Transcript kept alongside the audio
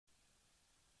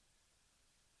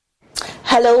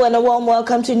Hello and a warm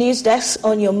welcome to News Desk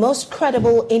on your most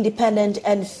credible, independent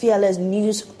and fearless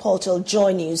news portal.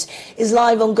 Joy News is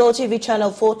live on GoTV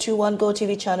channel 421,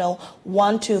 GoTV channel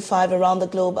 125 around the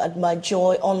globe at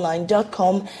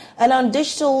myjoyonline.com and on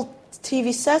digital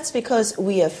TV sets because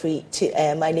we are free to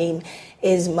air. My name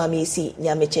is Mamisi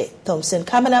Nyamiche Thompson.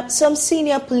 Coming up, some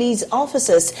senior police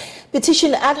officers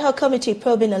petition ad hoc committee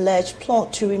probing alleged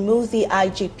plot to remove the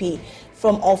IGP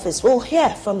from office. We'll hear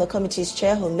from the committee's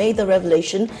chair who made the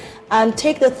revelation and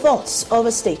take the thoughts of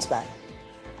a statesman.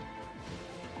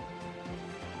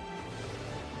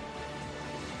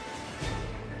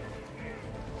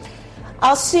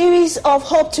 Our series of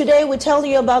Hope today will tell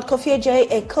you about Kofi J,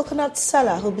 a coconut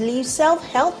seller who believes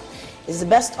self-help is the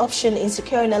best option in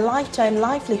securing a lifetime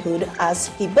livelihood as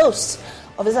he boasts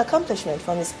of his accomplishment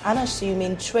from his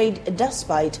unassuming trade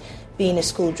despite being a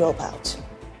school dropout.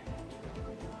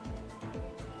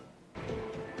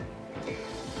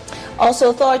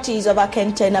 Also, authorities of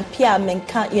Akente and Apia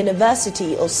Menka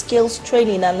University of Skills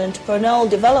Training and Entrepreneurial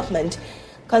Development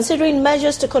considering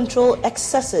measures to control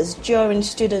excesses during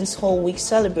Students' Whole Week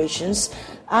celebrations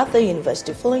at the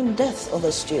university following death of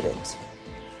a student.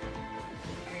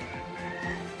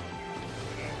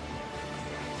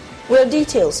 Real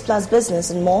details plus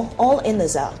business and more all in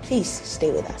this hour. Please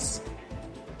stay with us.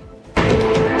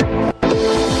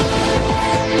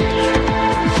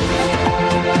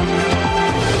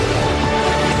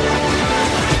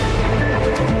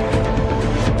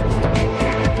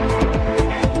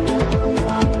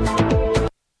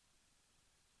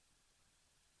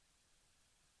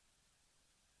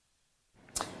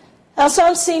 Now,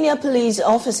 some senior police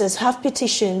officers have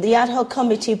petitioned the ad hoc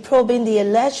committee probing the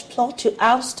alleged plot to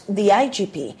oust the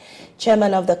IGP.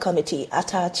 Chairman of the committee,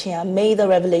 Atachia, made the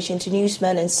revelation to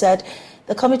newsmen and said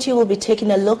the committee will be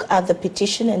taking a look at the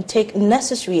petition and take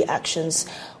necessary actions.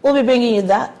 We'll be bringing you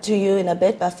that to you in a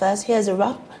bit, but first, here's a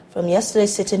wrap from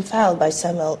yesterday's sitting filed by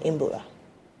Samuel Imbura.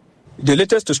 The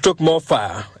latest to stroke more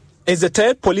fire is the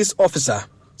third police officer,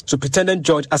 Superintendent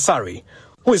George Asari,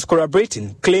 who is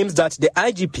corroborating claims that the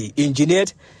IGP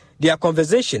engineered their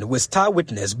conversation with star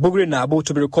witness Bugri Nabu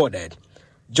to be recorded.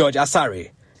 George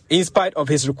Asari, in spite of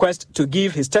his request to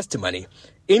give his testimony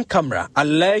in camera,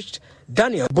 alleged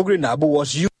Daniel Bugri Nabu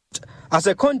was used as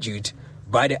a conduit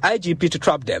by the IGP to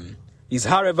trap them. He's,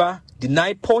 however,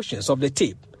 denied portions of the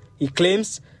tape. He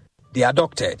claims they are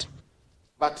doctored.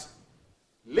 But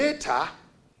later,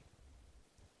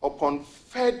 upon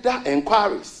further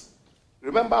inquiries,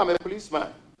 remember, I'm a policeman.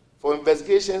 For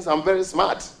investigations, I'm very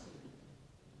smart.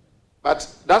 But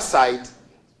that side,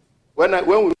 when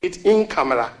we meet in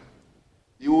camera,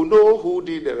 you will know who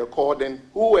did the recording,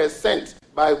 who was sent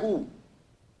by who,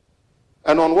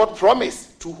 and on what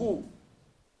promise to who.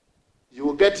 You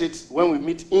will get it when we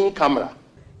meet in camera.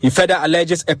 He further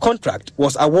alleges a contract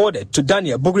was awarded to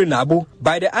Daniel Bugri Nabu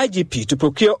by the IGP to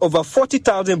procure over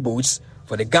 40,000 boots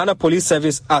for the Ghana Police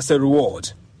Service as a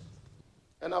reward.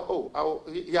 And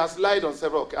he has lied on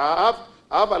several occasions. I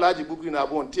have Alaji Bugri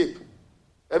Nabu on tape.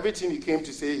 Everything he came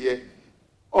to say here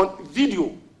on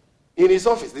video in his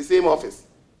office, the same office.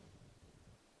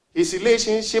 His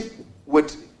relationship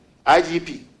with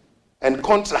IGP and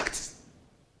contracts,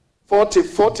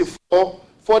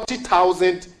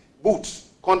 40,000 boots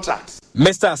contracts.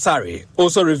 Mr. Asari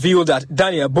also revealed that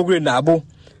Daniel Bugri Nabu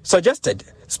suggested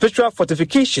spiritual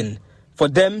fortification for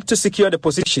them to secure the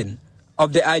position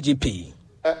of the IGP.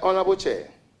 Honorable Chair,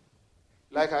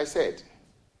 like I said,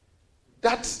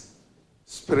 that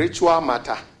spiritual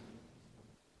matter,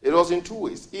 it was in two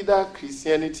ways, either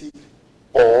Christianity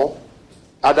or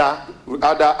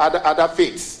other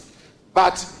faiths.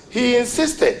 But he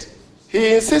insisted,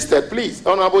 please,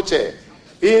 Honorable Chair,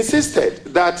 he insisted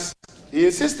that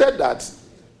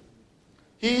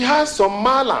he has some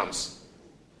malams,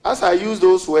 as I use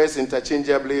those words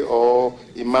interchangeably, or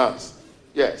imams.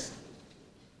 Yes.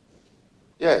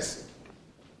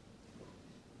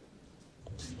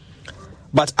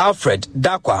 But Alfred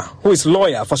Dakwa, who is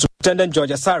lawyer for Superintendent George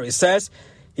Asari, says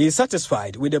he is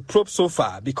satisfied with the probe so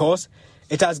far because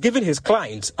it has given his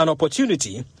client an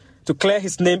opportunity to clear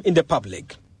his name in the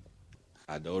public.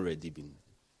 Had already been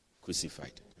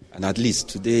crucified. And at least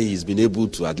today he's been able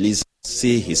to at least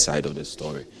say his side of the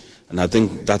story. And I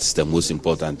think that's the most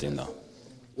important thing now.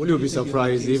 Will you be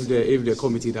surprised if the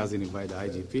committee doesn't invite the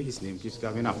IGP? His name keeps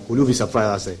coming up. Will you be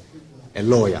surprised as a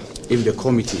lawyer if the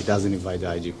committee doesn't invite the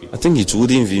IGP? I think it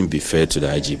wouldn't even be fair to the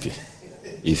IGP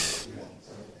if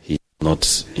he's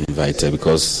not invited,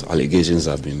 because allegations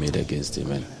have been made against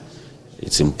him. And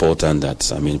it's important that,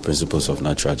 principles of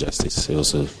natural justice, he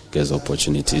also gets the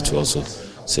opportunity to also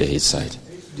say his side.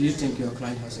 Do you think your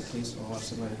client has a case or has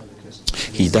somebody have a case?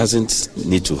 He doesn't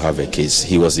need to have a case.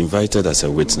 He was invited as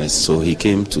a witness, so he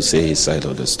came to say his side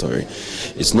of the story.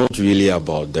 It's not really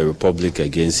about the Republic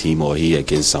against him or he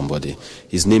against somebody.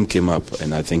 His name came up,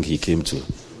 and I think he came to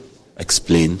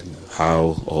explain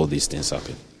how all these things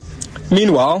happen.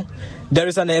 Meanwhile, there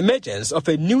is an emergence of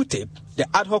a new tape the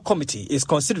ad hoc committee is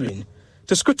considering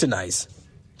to scrutinize.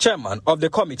 Chairman of the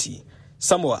committee,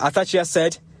 Samuel Atachia,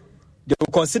 said they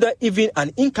will consider even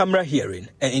an in-camera hearing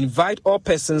and invite all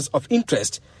persons of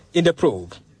interest in the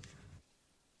probe.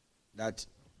 That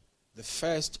the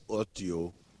first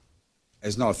audio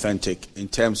is not authentic in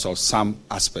terms of some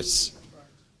aspects,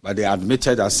 but they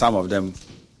admitted that some of them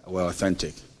were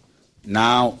authentic.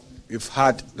 Now, we've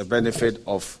had the benefit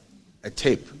of a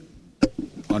tape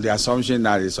on the assumption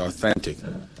that it's authentic.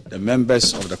 The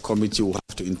members of the committee will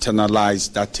have to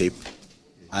internalize that tape,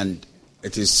 and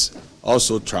it is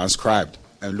also transcribed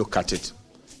and look at it.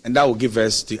 And that will give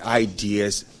us the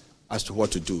ideas as to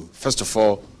what to do. First of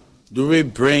all, do we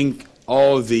bring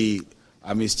all the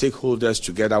stakeholders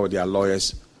together with their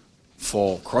lawyers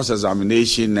for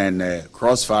cross-examination and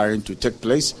cross-firing to take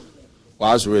place?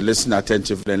 Whilst we listen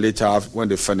attentively, and later when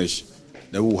they finish,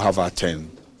 then we'll have our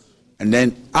turn. And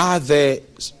then are there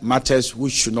matters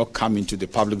which should not come into the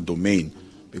public domain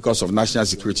because of national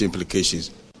security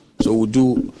implications? So we'll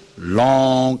do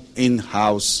long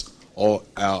in-house or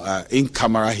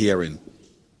in-camera hearing.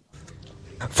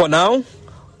 For now,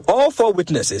 all four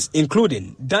witnesses,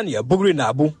 including Daniel Bugri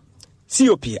Nabu,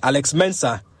 COP Alex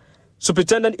Mensah,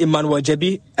 Superintendent Emmanuel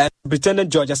Jebi, and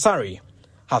Superintendent George Asari,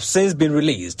 have since been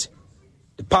released.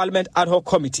 The Parliament Ad Hoc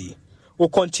Committee will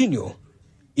continue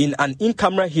in an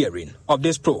in-camera hearing of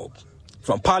this probe.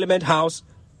 From Parliament House,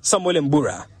 Samuel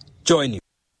Mbura, JoyNews.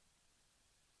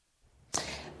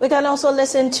 We can also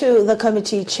listen to the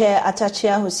committee chair,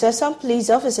 Atachia, who says some police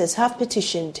officers have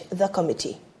petitioned the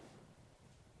committee.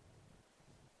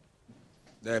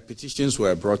 The petitions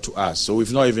were brought to us, so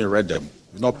we've not even read them.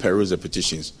 We've not perused the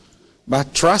petitions.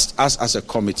 But trust us as a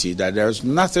committee that there is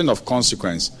nothing of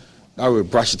consequence that will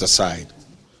brush it aside.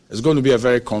 It's going to be a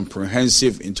very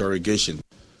comprehensive interrogation.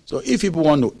 So if people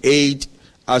want to aid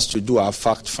us to do our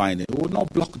fact-finding, we will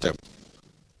not block them.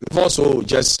 We've also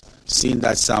just seen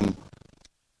that some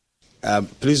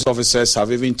police officers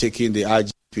have even taken the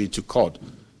IGP to court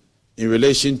in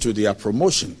relation to their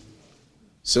promotion.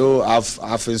 So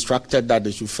I've instructed that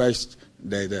they should fetch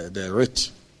the writ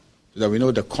so that we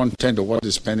know the content of what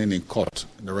is pending in court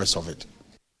and the rest of it.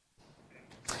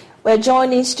 We're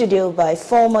joined in studio by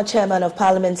former Chairman of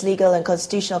Parliament's Legal and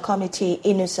Constitutional Committee,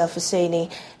 Inusaf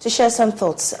Hussaini, to share some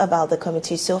thoughts about the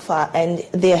committee so far and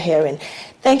their hearing.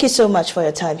 Thank you so much for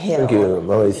your time here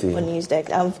on News Desk.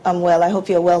 I'm well. I hope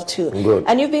you're well too. Good.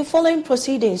 And you've been following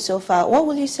proceedings so far. What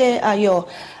will you say are your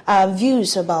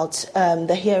views about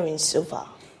the hearings so far?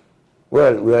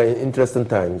 Well, we are in interesting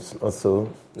times also.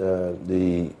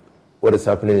 What is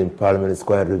happening in Parliament is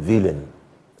quite revealing,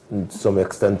 to some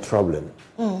extent troubling.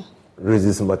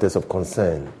 Raises matters of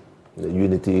concern, the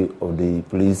unity of the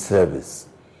police service,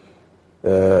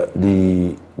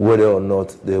 whether or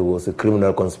not there was a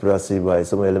criminal conspiracy by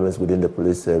some elements within the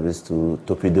police service to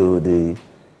torpedo the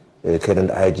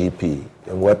current IGP,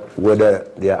 and whether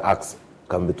their acts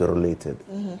can be related.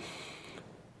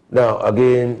 Now,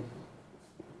 again,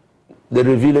 the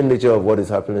revealing nature of what is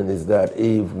happening is that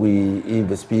if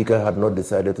the Speaker had not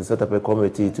decided to set up a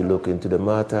committee to look into the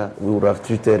matter, we would have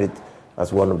treated it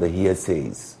as one of the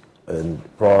hearsays, and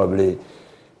probably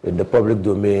in the public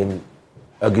domain,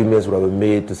 arguments would have been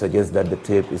made to suggest that the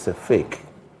tape is a fake.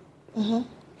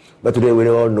 But today we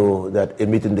all know that a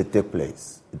meeting did take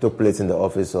place. It took place in the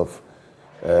office of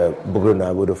Bugri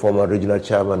Nabu, the former regional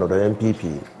chairman of the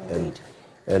MPP,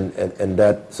 and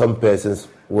that some persons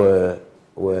were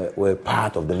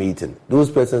part of the meeting.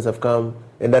 Those persons have come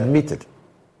and admitted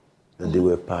that they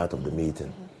were part of the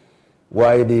meeting.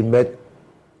 Why they met,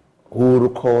 who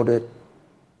recorded,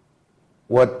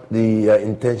 what the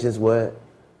intentions were,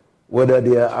 whether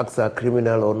their acts are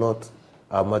criminal or not,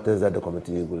 are matters that the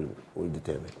committee will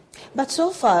determine. But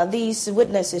so far, these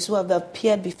witnesses who have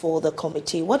appeared before the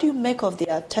committee, what do you make of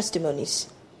their testimonies?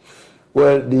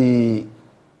 Well,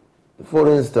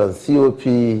 for instance,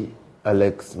 COP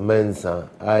Alex Mensah,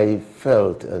 I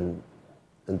felt and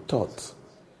thought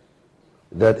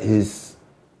that his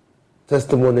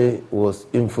testimony was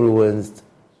influenced,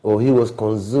 or he was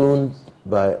consumed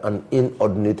by an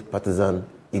inordinate partisan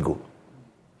ego.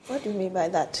 What do you mean by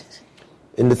that?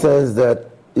 In the sense that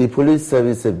the police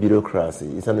service is a bureaucracy,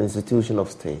 it's an institution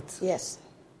of state. Yes.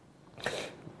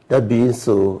 That being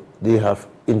so, they have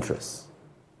interests,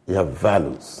 they have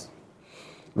values.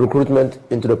 Recruitment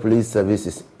into the police service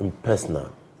is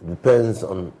impersonal. It depends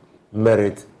on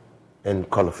merit and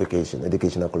qualification,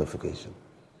 educational qualification.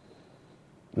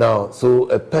 Now, so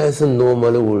a person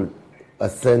normally will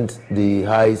ascend the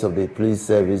heights of the police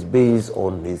service based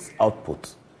on his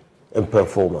output and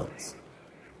performance.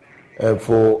 And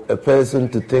for a person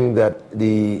to think that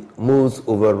the most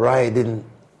overriding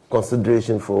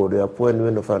consideration for the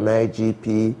appointment of an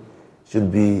IGP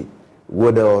should be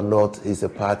whether or not he's a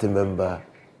party member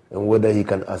and whether he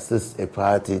can assist a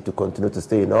party to continue to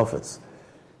stay in office,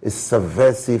 is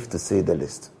subversive, to say the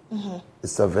least. Mm-hmm.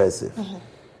 It's subversive. Mm-hmm.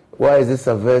 Why is it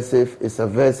subversive? It's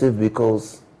subversive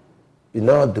because in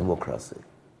our democracy,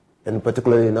 and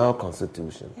particularly in our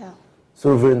constitution,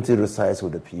 sovereignty resides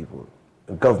with the people.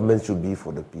 The government should be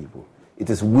for the people. It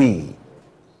is we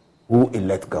who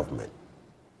elect government.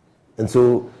 And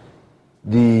so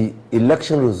the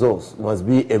election results must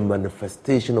be a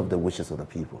manifestation of the wishes of the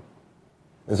people.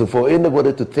 And so for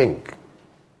anybody to think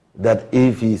that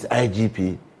if he is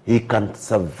IGP, he can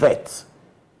subvert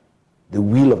the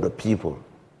will of the people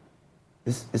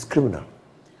is criminal.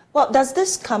 Well, does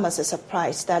this come as a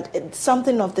surprise that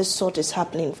something of this sort is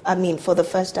happening? I mean, for the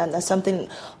first time, that something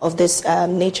of this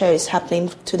nature is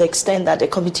happening to the extent that a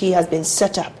committee has been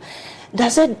set up.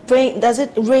 Does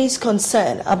it raise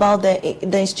concern about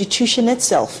the institution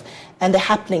itself and the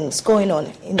happenings going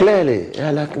on? Clearly,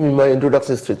 like in my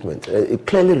introductory statement, it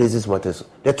clearly raises matters.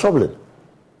 They're troubling.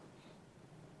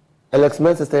 Alex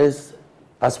Manchester says,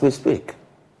 as we speak,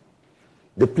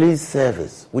 the police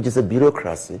service, which is a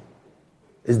bureaucracy,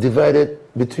 is divided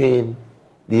between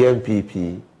the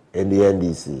MPP and the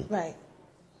NDC. Right.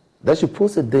 That should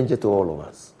pose a danger to all of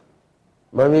us.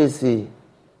 Mami, see,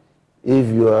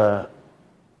 if you are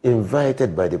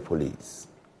invited by the police,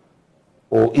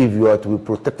 or if you are to be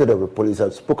protected by the police, I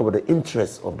spoke about the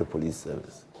interests of the police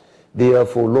service. They are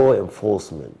for law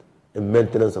enforcement and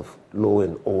maintenance of law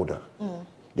and order. Mm.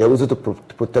 They are also to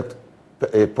protect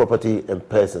property and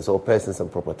persons, or persons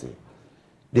and property.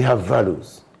 They have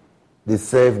values. They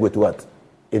serve with what?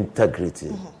 Integrity.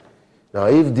 Mm-hmm. Now,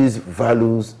 if these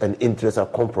values and interests are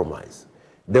compromised,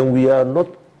 then we are not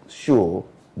sure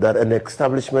that an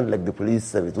establishment like the police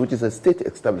service, which is a state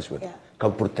establishment,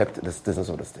 can protect the citizens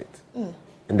of the state. Mm.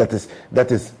 And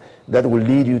that will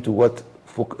lead you to what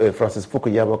Francis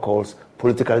Fukuyama calls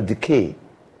political decay.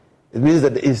 It means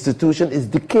that the institution is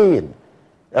decaying,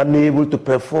 unable to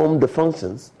perform the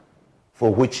functions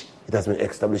for which it has been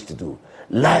established to do,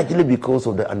 largely because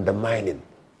of the undermining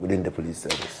within the police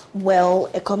service. Well,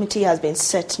 a committee has been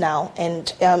set now,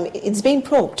 and it's being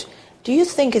probed. Do you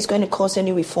think it's going to cause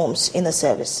any reforms in the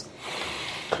service?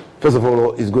 First of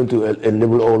all, it's going to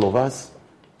enable all of us,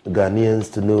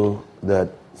 Ghanaians, to know that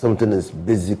something is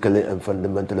basically and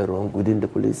fundamentally wrong within the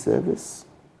police service.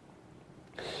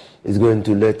 It's going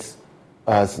to let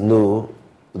us know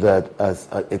that as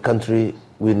a country,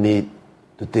 we need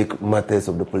to take matters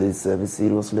of the police service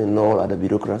seriously and all other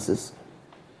bureaucracies.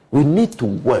 We need to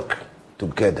work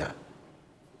together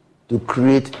to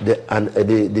create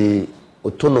the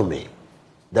autonomy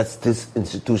that these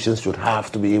institutions should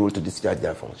have to be able to discharge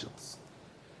their functions.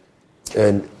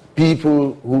 And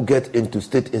people who get into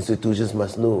state institutions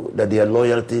must know that their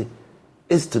loyalty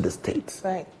is to the state,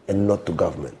 right, and not to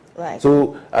government. Right.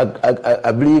 So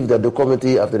I believe that the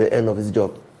committee, after the end of its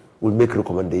job, will make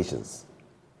recommendations.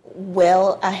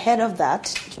 Well, ahead of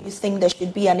that, do you think there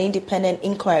should be an independent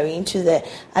inquiry into the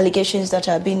allegations that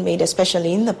are being made,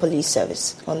 especially in the police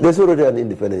service? There's already an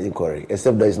independent inquiry,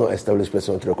 except that it's not established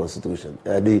pursuant to the Constitution.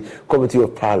 The Committee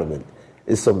of Parliament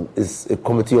is a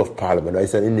committee of Parliament.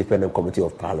 It's an independent committee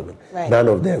of Parliament. Right. None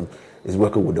of them is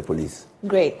working with the police.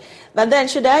 Great. But then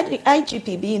should the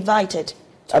IGP be invited?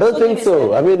 I don't think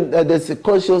so. I mean, there's a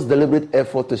conscious, deliberate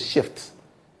effort to shift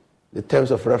the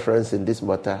terms of reference in this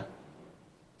matter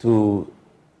to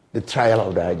the trial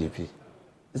of the IGP.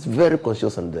 It's very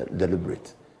conscious and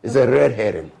deliberate. It's a red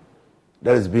herring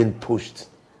that is being pushed.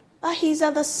 He's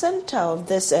at the center of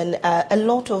this, and a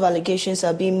lot of allegations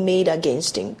are being made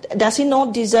against him. Does he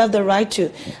not deserve the right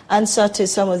to answer to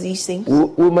some of these things?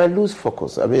 We might lose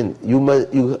focus. I mean,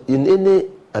 in any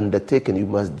undertaking, you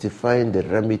must define the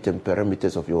remit and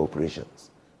parameters of your operations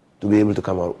to be able to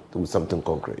come out with something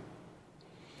concrete.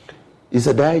 Is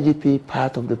the IGP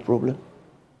part of the problem?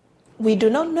 We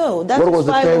do not know. That is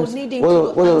why we're needing to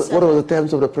answer. What are the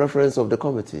terms of the preference of the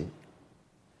committee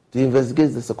to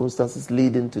investigate the circumstances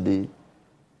leading to the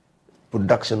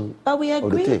production? But we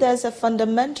agree there's a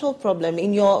fundamental problem.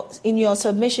 In your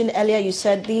submission earlier, you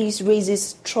said these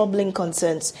raises troubling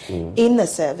concerns in the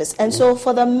service. And so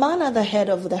for the man at the head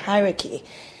of the hierarchy,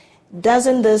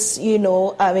 Doesn't this, give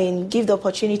the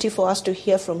opportunity for us to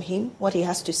hear from him, what he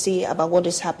has to say about what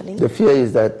is happening? The fear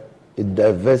is that it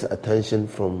diverts attention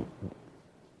from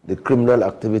the criminal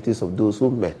activities of those who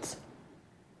met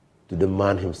to the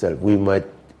man himself. We might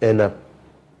end up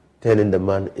turning the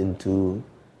man into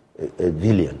a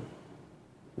villain.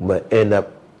 We might end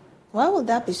up. Why would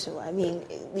that be so? I mean,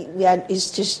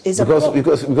 it's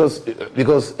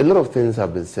because a lot of things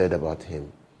have been said about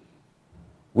him,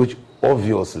 which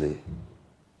obviously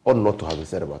ought not to have been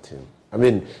said about him. I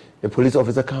mean, a police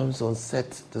officer comes on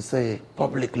set to say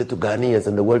publicly to Ghanaians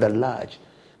and the world at large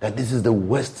that this is the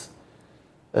worst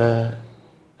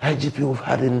IGP we've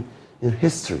had in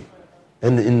history,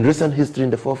 and in recent history in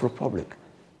the Fourth Republic.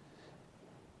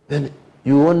 Then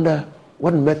you wonder,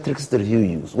 what metrics did he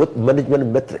use? What management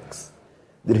metrics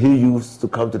did he use to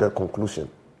come to that conclusion?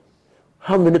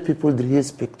 How many people did he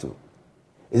speak to?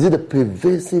 Is it a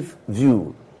pervasive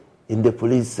view in the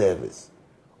police service,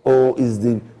 or is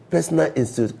the personal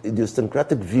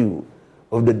idiosyncratic view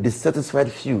of the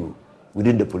dissatisfied few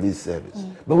within the police service?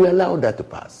 But we allow that to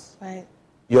pass. Right.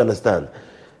 You understand?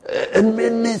 And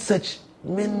many, an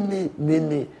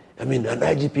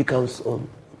IGP comes on,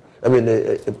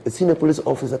 a senior police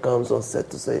officer comes on set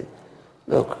to say,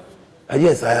 look,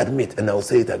 yes, I admit, and I'll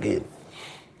say it again,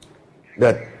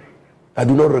 that I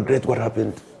do not regret what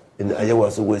happened in the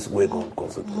Ayahuasca West Wagon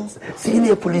constituency.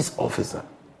 Senior police officer.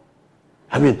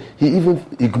 He even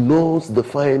ignores the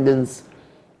findings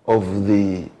of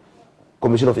the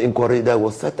commission of inquiry that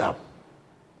was set up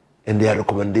and their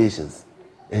recommendations.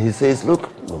 And he says, look,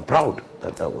 I'm proud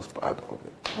that I was part of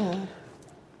it.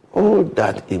 All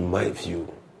that, in my view,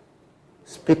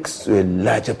 speaks to a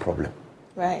larger problem.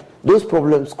 Right. Those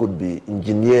problems could be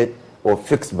engineered or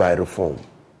fixed by reform,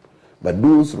 but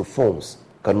those reforms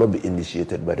cannot be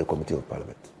initiated by the Committee of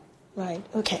Parliament. Right,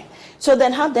 okay. So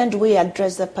then how then do we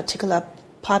address that particular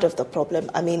part of the problem?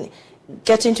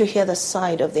 Getting to hear the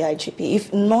side of the IGP,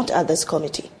 if not at this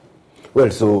committee? Well,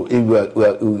 so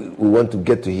if we want to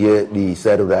get to hear the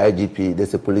side of the IGP,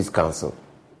 there's a police council.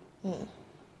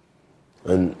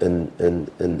 And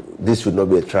this should not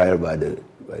be a trial by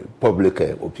public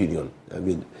opinion.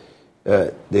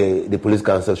 The police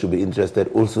council should be interested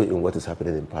also in what is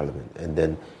happening in Parliament, and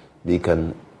then they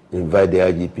can invite the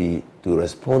IGP to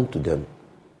respond to them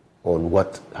on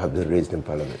what have been raised in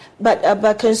Parliament.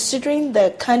 But considering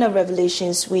the kind of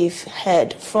revelations we've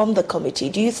heard from the committee,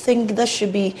 do you think that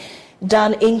should be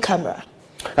done in camera?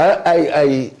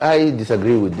 I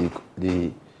disagree with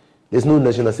the there's no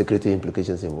national security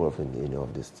implications involved in any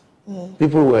of this.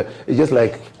 It's just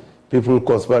like people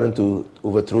conspiring to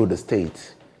overthrow the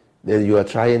state. Then you are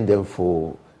trying them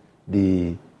for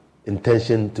the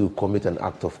intention to commit an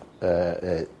act of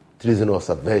treason or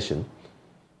subversion.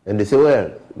 And they say,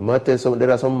 well,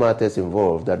 there are some matters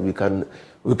involved that we can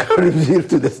reveal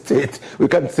to the state. We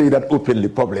can't say that openly,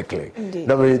 publicly. Indeed.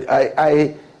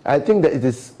 I think that it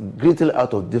is greatly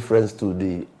out of difference to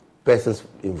the persons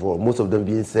involved, most of them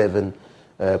being 7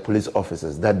 police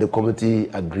officers, that the committee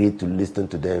agreed to listen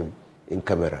to them in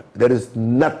camera. There is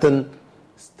nothing,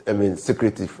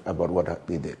 secretive about what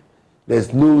they did.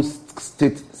 There's no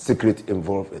state secret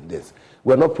involved in this.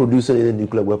 We're not producing any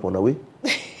nuclear weapon, are we?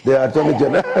 The Attorney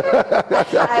General.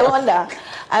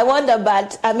 I wonder,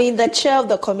 but the chair of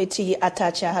the committee,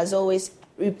 Atacha, has always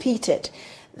repeated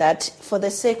that for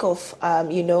the sake of,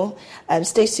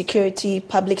 state security,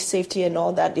 public safety and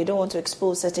all that, they don't want to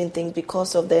expose certain things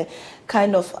because of the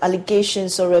kind of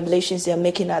allegations or revelations they are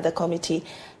making at the committee.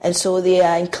 And so they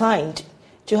are inclined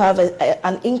to have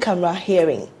an in-camera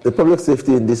hearing. The public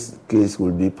safety in this case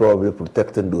will be probably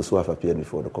protecting those who have appeared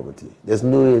before the committee. There's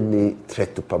no any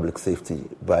threat to public safety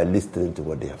by listening to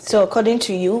what they have said. So according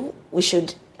to you, we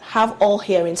should have all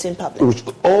hearings in public?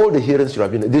 All the hearings should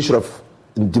have been, they should have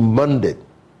demanded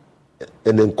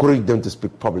and encouraged them to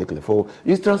speak publicly. For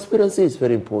transparency is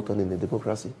very important in a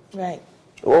democracy. Right.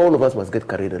 All of us must get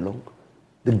carried along.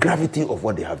 The gravity of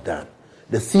what they have done,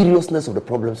 the seriousness of the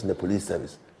problems in the police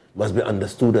service must be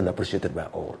understood and appreciated by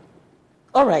all.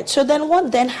 All right. So then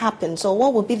what then happens, or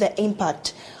what would be the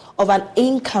impact of an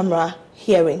in-camera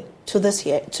hearing to this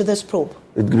probe?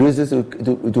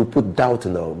 It will put doubt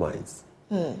in our minds.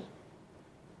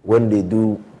 When they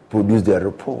do produce their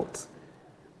reports,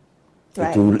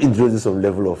 right. It will introduce some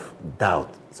level of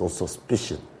doubt, some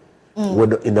suspicion,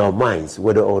 whether in our minds,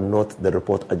 whether or not the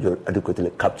report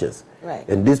adequately captures. Right.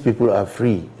 And these people are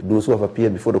free. Those who have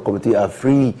appeared before the committee are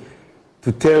free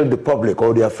to tell the public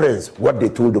or their friends what they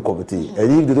told the committee.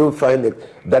 And if they don't find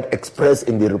that expressed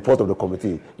in the report of the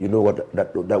committee, you know what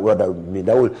that would mean.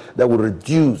 That will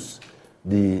reduce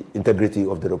the integrity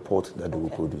of the report that they will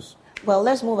produce. Well,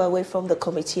 let's move away from the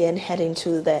committee and head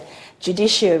into the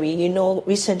judiciary. You know,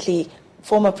 recently,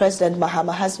 former President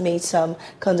Mahama has raised some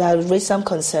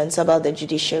concerns about the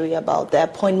judiciary, about the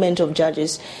appointment of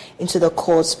judges into the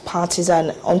courts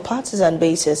on partisan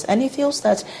basis, and he feels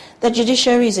that the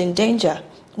judiciary is in danger.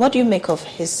 What do you make of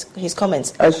his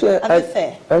comments? I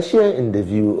share in the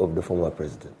view of the former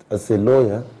president. As a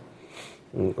lawyer,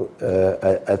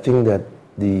 I think that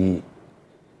the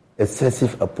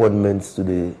excessive appointments to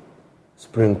the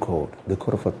Supreme Court, the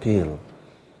Court of Appeal,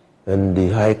 and the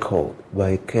High Court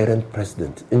by current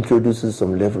president introduces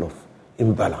some level of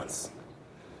imbalance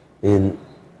in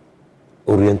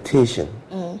orientation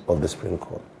of the Supreme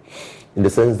Court, in the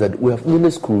sense that we have many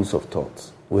schools of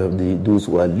thought. We have those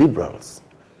who are liberals,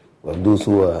 we have those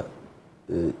who are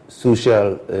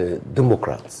social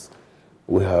democrats,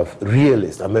 we have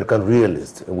realists, American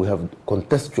realists, and we have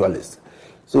contextualists.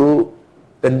 So,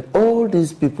 and all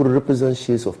these people represent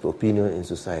shades of opinion in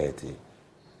society.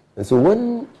 And so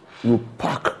when you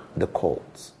pack the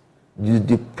courts, you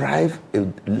deprive a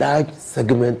large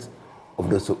segment of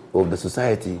the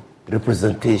society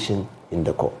representation in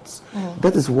the courts.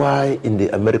 That is why in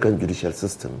the American judicial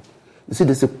system, you see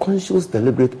there's a conscious,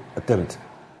 deliberate attempt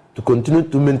to continue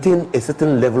to maintain a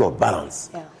certain level of balance.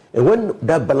 Yeah. And when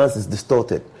that balance is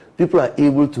distorted, people are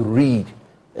able to read,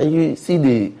 and you see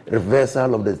the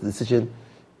reversal of the decision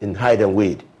in Hyde and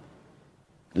Wade,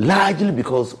 largely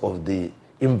because of the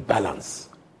imbalance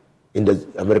in the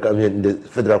in the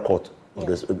federal court.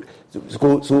 Yeah.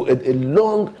 So a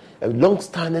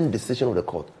long-standing decision of the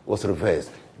court was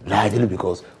reversed, largely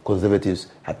because conservatives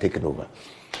had taken over.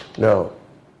 Now,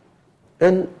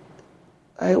 and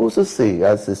I also say,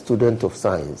 as a student of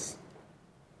science,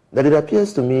 that it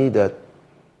appears to me that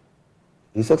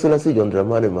His Excellency John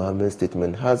Dramani Mohammed's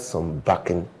statement has some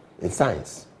backing in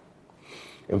science.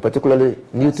 And particularly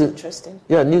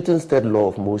Newton's third law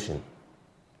of motion.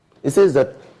 It says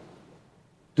that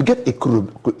to get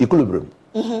equilibrium,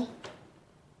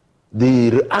 the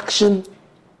reaction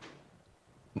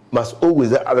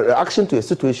to a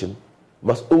situation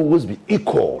must always be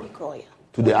equal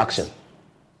to the action.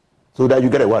 So that you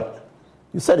get a what?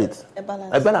 You said it. A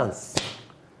balance.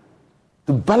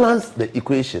 To balance the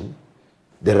equation,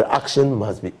 the reaction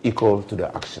must be equal to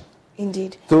the action.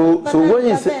 Indeed. So when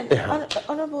you say,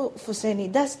 Honorable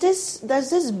Fuseni, does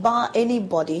this bar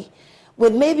anybody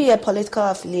with maybe a political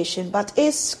affiliation but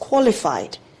is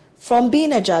qualified from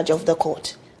being a judge of the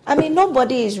court? I mean,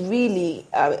 nobody is really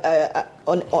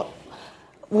what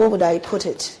would I put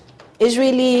it? Is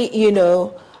really,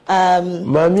 on an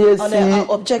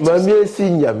objective.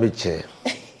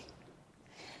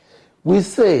 We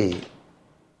say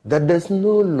that there's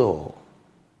no law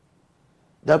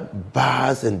that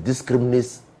bars and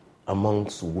discriminates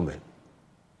amongst women.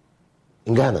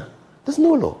 In Ghana, there's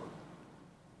no law.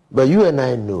 But you and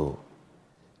I know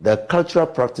that cultural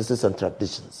practices and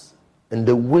traditions and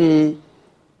the way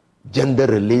gender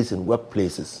relates in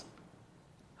workplaces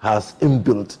has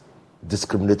inbuilt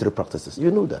discriminatory practices. You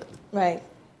know that. Right.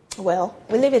 Well,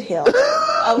 we leave it here.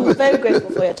 I'm very grateful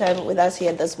for your time with us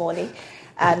here this morning.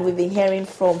 And we've been hearing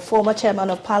from former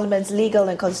Chairman of Parliament's Legal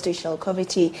and Constitutional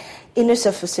Committee,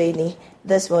 Inusa Fuseni,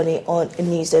 this morning on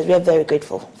News Desk. We are very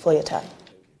grateful for your time.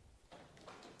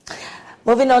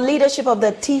 Moving on, leadership of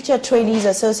the Teacher Trainees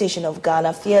Association of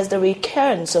Ghana fears the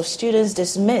recurrence of students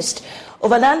dismissed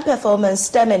over non-performance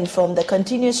stemming from the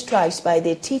continuous strikes by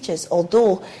their teachers.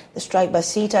 Although the strike by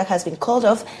CETAC has been called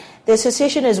off, the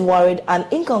association is worried an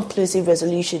inconclusive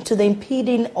resolution to the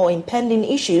impending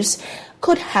issues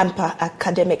could hamper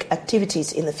academic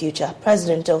activities in the future.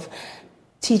 President of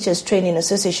Teachers Training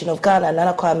Association of Ghana,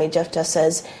 Nana Kwame Jefta,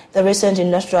 says the recent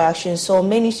industrial action saw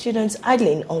many students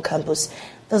idling on campus.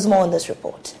 There's more on this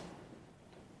report.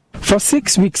 For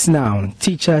 6 weeks now,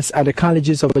 teachers at the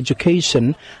colleges of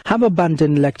education have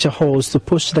abandoned lecture halls to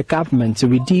push the government to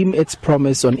redeem its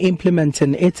promise on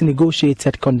implementing its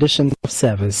negotiated conditions of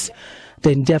service.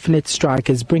 The indefinite strike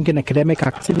is bringing academic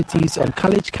activities on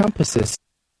college campuses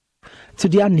to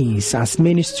their knees as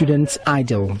many students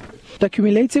idle. The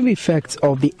cumulative effects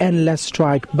of the endless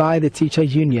strike by the teacher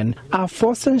union are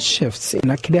forcing shifts in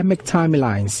academic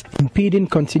timelines, impeding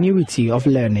continuity of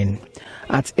learning.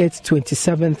 At its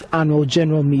 27th annual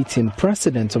general meeting,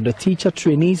 President of the Teacher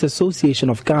Trainees Association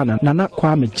of Ghana, Nana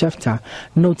Kwame Jefta,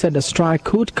 noted the strike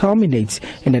could culminate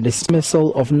in the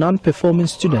dismissal of non-performing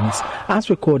students as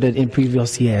recorded in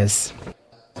previous years.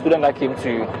 Students that came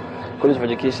to College of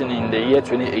Education in the year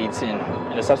 2018,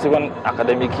 in the subsequent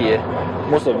academic year,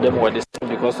 most of them were dismissed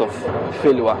because of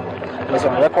failure. And it's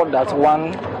on record that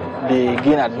one they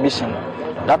gain admission.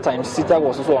 That time, CETAC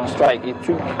was also on strike. It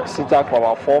took CETAC for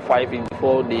about 4 or 5 weeks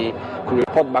before they could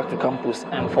report back to campus.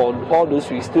 And for all those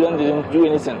weeks, students didn't do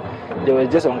anything. They were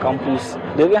just on campus.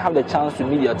 They didn't have the chance to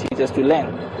meet their teachers to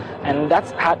learn. And that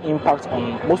had impact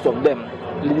on most of them,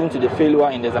 leading to the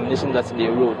failure in the examination that they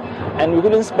wrote. And we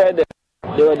couldn't spare them.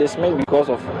 They were dismissed because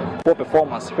of poor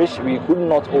performance, which we could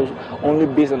not only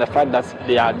base on the fact that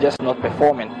they are just not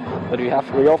performing, but we have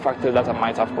real factors that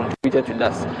might have contributed to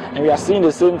that. And we are seeing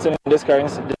the same thing in this current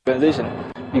dispensation,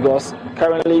 because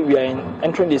currently we are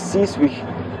entering the 6th week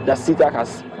that CETAC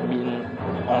has been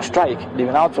on strike. They've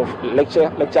been out of lecture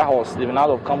halls, they've been out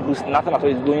of campus, nothing at all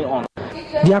is going on.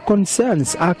 Their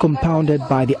concerns are compounded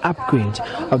by the upgrade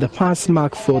of the pass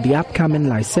mark for the upcoming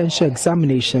licensure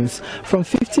examinations from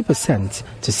 50%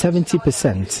 to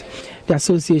 70%. The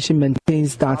association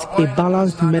maintains that a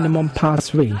balanced minimum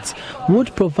pass rate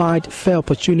would provide fair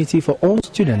opportunity for all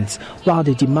students, while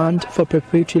the demand for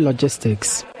preparatory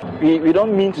logistics. We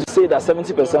don't mean to say that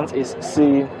 70% is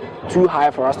too high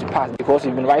for us to pass, because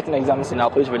we've been writing exams in our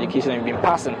College of Education and we've been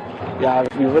passing.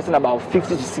 We've written about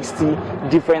 50 to 60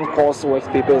 different coursework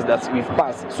papers that we've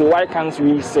passed. So why can't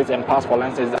we sit and pass for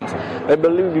license exams? We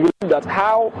believe that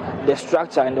how the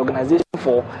structure and the organization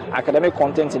for academic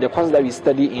content in the courses that we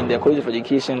study in the College of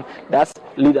Education that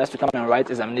lead us to come and write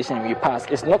examination and we pass.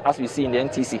 It's not as we see in the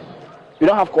NTC. We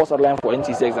don't have course outline for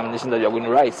NTC examination that we are going to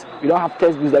write. We don't have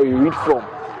textbooks that we read from.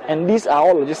 And these are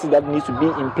all logistics that need to be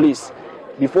in place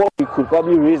before we could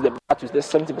probably raise the bar to the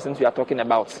 70% we are talking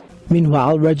about.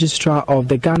 Meanwhile, Registrar of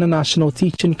the Ghana National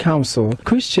Teaching Council,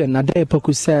 Christian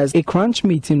Adepoku, says a crunch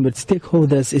meeting with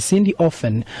stakeholders is in the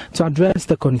offing to address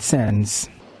the concerns.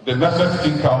 The National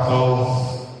Teaching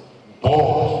Council's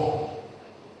board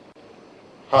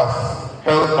has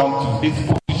held on to its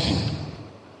position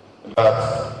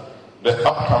that the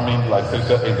upcoming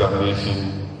licensure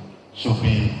examination should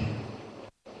be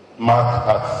marked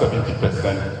at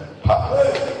 70%.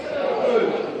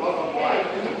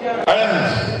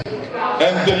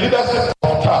 And the leadership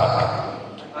of TAG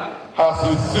has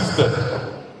insisted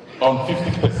on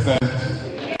 50%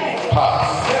 pass.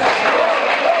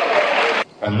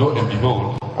 And lo and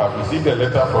behold, I've received a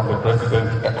letter from the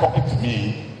president, a copy to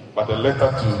me, but a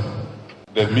letter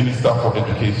to the Minister for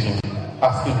Education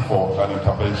asking for an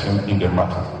intervention in the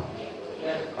matter.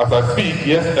 As I speak,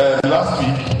 last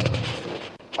week,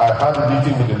 I had a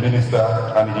meeting with the minister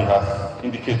and he has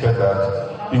indicated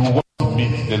that he will want to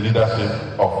meet the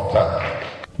leadership of TAG.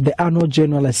 The annual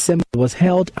General Assembly was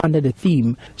held under the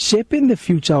theme Shaping the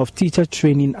Future of Teacher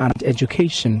Training and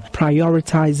Education,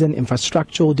 Prioritizing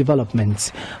Infrastructural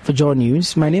Development. For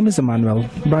JoyNews, my name is Emmanuel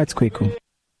Bright Kweku.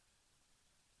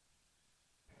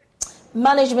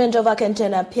 Management of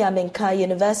Akentena Piamenka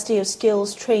University of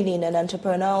Skills Training and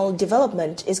Entrepreneurial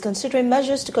Development is considering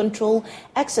measures to control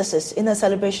excesses in the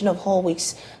celebration of Hall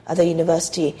Weeks at the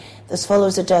university. This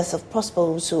follows the death of Prosper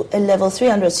Usu, a level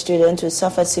 300 student who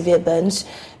suffered severe burns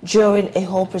during a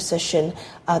Hall procession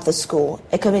at the school.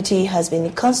 A committee has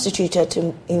been constituted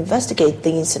to investigate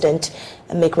the incident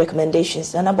and make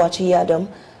recommendations. Nana Boachi Adam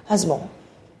has more.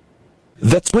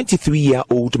 The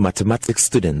 23-year-old mathematics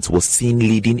student was seen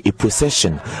leading a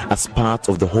procession as part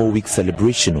of the Hall Week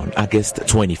celebration on August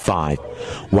 25.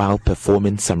 While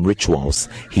performing some rituals,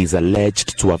 he is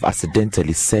alleged to have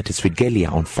accidentally set his regalia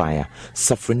on fire,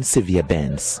 suffering severe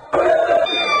burns.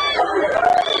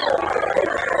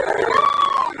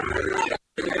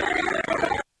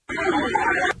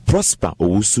 Prosper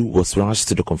Owusu was rushed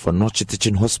to the Komfo-Anokye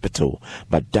Teaching Hospital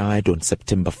but died on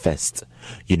September 1st.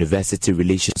 University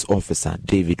Relations Officer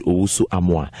David Owusu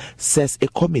Amwa says a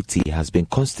committee has been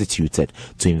constituted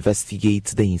to investigate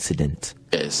the incident.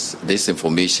 Yes, this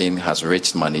information has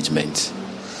reached management,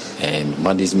 and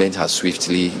management has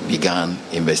swiftly begun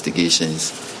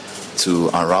investigations to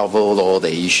unravel all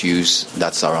the issues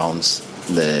that surrounds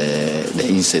the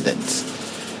incident.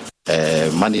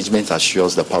 Management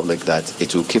assures the public that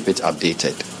it will keep it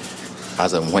updated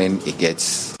as and when it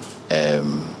gets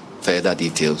further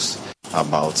details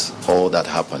about all that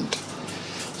happened.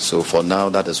 So for now,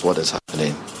 that is what is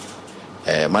happening.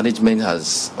 Management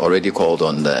has already called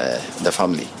on the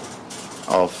family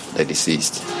of the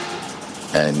deceased,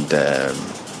 and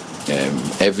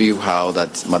every how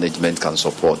that management can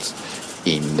support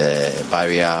in the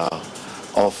burial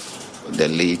of the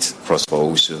late Prosper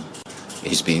Owusu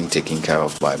is being taken care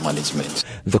of by management.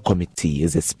 The committee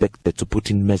is expected to put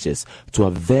in measures to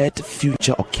avert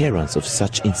future occurrence of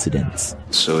such incidents.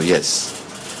 So yes,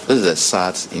 this is a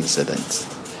sad incident,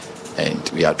 and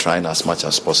we are trying as much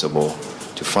as possible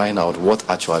to find out what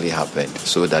actually happened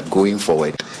so that going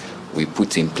forward we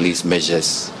put in place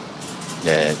measures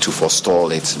to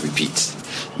forestall its repeat.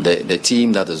 The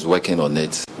team that is working on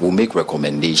it will make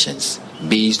recommendations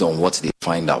based on what they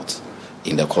find out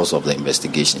in the course of the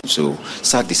investigation. So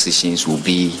such decisions will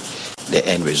be the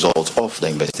end result of the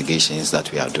investigations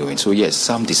that we are doing. So yes,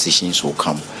 some decisions will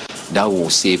come that will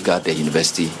safeguard the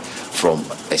university from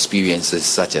experiences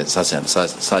such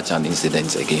an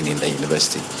incident again in the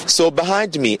university. So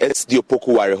behind me is the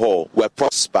Opokuwari Hall, where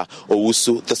Prosper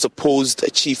Owusu, the supposed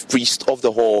chief priest of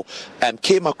the hall,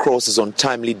 came across his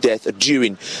untimely death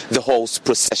during the hall's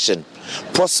procession.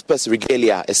 Prosper's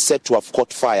regalia is said to have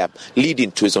caught fire,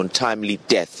 leading to his untimely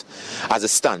death. As it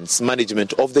stands,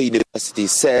 management of the university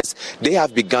says they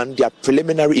have begun their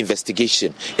preliminary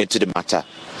investigation into the matter.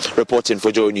 Reporting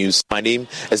for Joy News, my name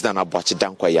is Dana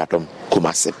Bwachidankwayatom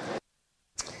Kumasi.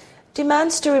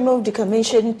 Demands to remove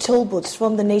decommissioned toll booths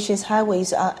from the nation's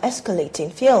highways are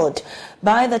escalating, fueled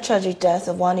by the tragic death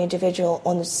of one individual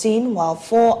on the scene while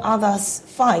 4 others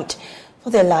fight for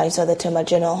their lives at the Tema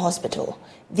General Hospital.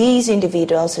 These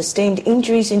individuals sustained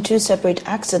injuries in 2 separate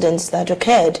accidents that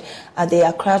occurred at the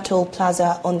Accra Toll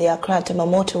Plaza on the Accra-Tema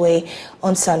motorway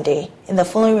on Sunday. In the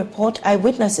following report,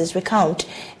 eyewitnesses recount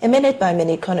a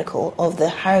minute-by-minute chronicle of the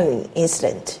harrowing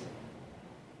incident.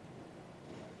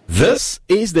 This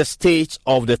is the state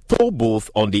of the toll booth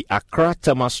on the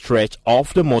Accra-Tema stretch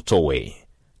of the motorway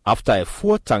after a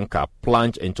fuel tanker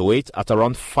plunged into it at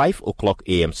around 5 o'clock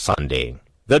a.m. Sunday.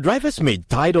 The driver's mate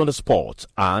died on the spot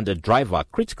and the driver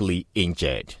critically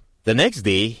injured. The next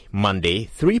day, Monday,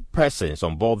 3 persons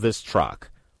on board this truck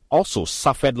also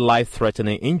suffered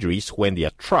life-threatening injuries when their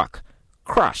truck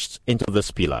crashed into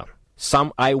this pillar.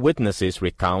 Some eyewitnesses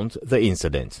recount the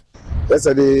incident.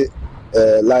 Yesterday,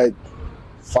 like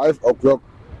 5 o'clock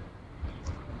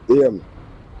a.m.,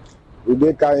 we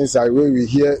did car inside where we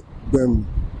hear them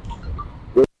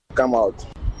come out.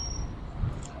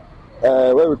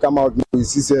 When we come out, we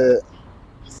see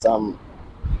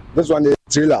this one is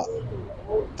trailer,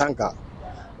 tanker.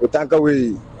 The tanker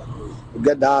we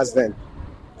get the accident.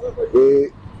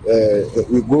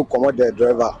 We go command the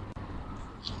driver.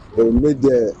 We made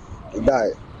the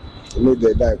die.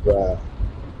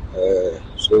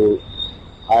 So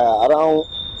around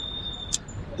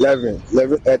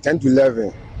 10 to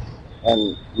 11,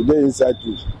 and we go inside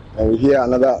too, and we hear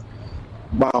another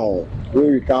bang. When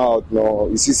we come out now,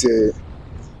 you see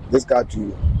this car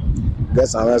to get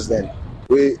some resident.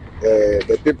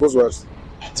 The people was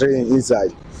trained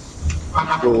inside.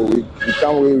 So we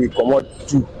come away, we come out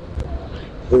 2.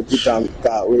 We put on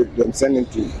car, we them send him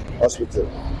to hospital.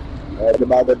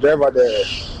 About the driver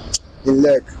in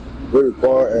leg, where we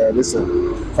call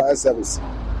fire service,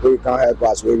 where we can't help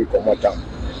us, where we come out down.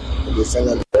 They send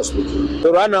him to hospital.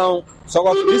 So right now, some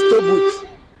of this toll booth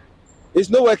is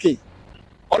not working.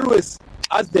 Always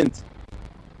accident.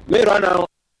 Me right now,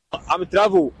 I'm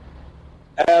travel.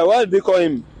 What do they call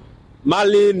him?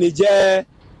 Mali, Niger,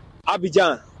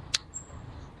 Abidjan.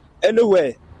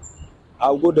 Anywhere,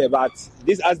 I'll go there. But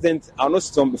this accident, I've not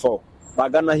seen before.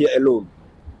 But Ghana here alone.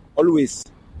 Always.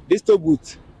 This toll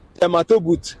booth, Tema toll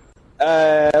booth,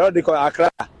 what they call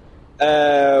Accra,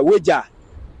 Weja,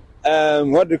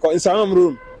 what they call Instagram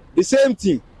room. The same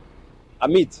thing. I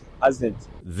meet accident.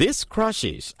 These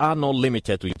crashes are not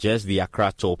limited to just the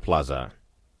Accra Toll Plaza.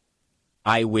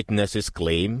 Eyewitnesses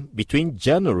claim between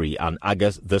January and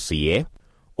August this year,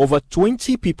 over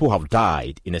 20 people have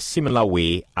died in a similar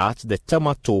way at the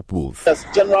Tema Toll booth. Yes,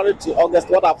 January to August,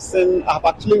 what I've seen, I've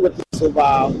actually witnessed over,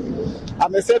 I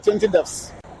may say 20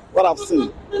 deaths, what I've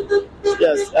seen.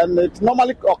 Yes, and it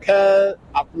normally occurs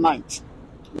at night.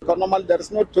 Because normally there is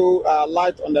no toll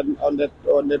light on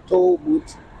the toll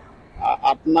booth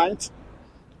at night.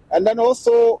 And then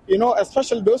also,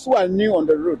 especially those who are new on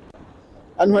the road.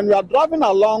 And when we are driving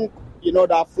along,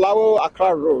 the Flower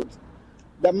Accra Road,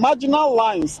 the marginal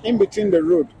lines in between the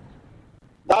road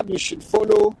that we should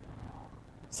follow,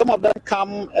 some of them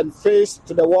come and face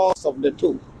to the walls of the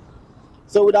toll.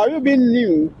 So without you being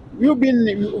new, you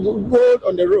go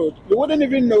on the road, you wouldn't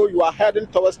even know you are heading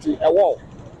towards a wall.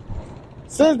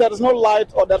 Since there is no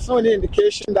light or there's no any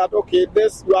indication that, okay,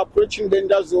 you are approaching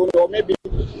danger zone, or maybe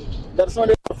there's no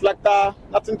reflector,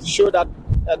 nothing to show that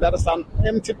there is an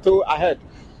empty toll ahead.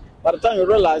 By the time you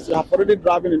realize you have already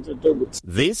driven into the toll booth.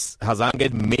 This has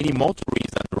angered many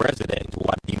motorists and residents who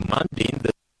are demanding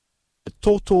the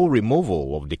total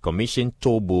removal of the commissioned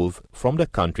toll booth from the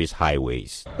country's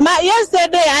highways.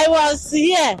 Yesterday I was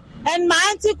here and my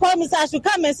auntie called me, said I should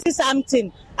come and see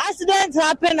something. Accident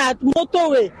happened at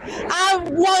motorway. I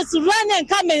was running,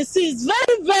 come and see. It's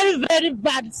very, very, very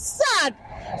bad. Sad.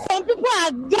 Some people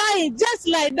are dying just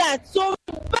like that. So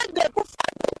beg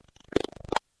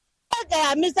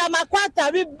Mr.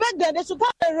 Makwata, we beg them they should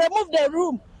come and remove the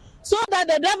room so that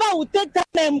the driver will take time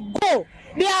and go.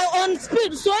 They are on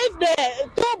speed, so if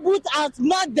the toll booth are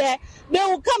not there, they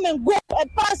will come and go and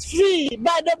pass free.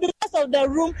 But because of the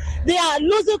room, they are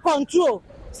losing control.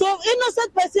 So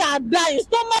innocent person are dying.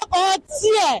 Stomach all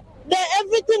tear.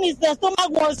 Everything is the stomach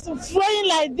was flowing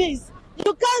like this.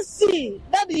 You can't see.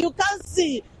 That you can't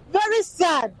see. Very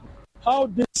sad. How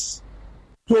this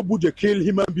toll booth they kill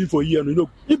human being for years? You know,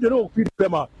 if they don't repair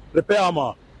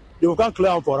them, they will come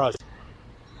clear for us.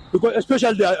 Because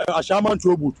especially the Shaman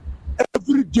toll booth.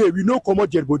 Every day we know come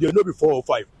out there, but there no be 4 or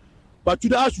 5. But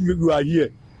today as you are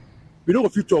here, we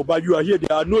don't fit talk, but you are here.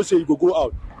 There are no say you go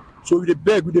out. So we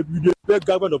beg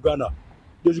government of Ghana,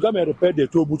 they should come and repair the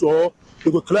toll booth or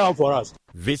they go clear for us.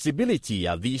 Visibility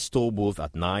at these toll booths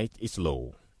at night is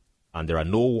low, and there are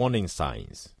no warning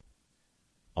signs.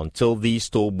 Until these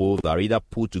toll booths are either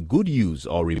put to good use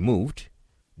or removed,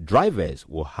 drivers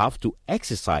will have to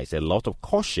exercise a lot of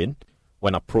caution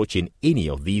when approaching any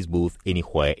of these booths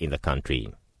anywhere in the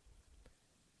country.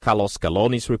 Carlos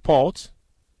Caloni's report,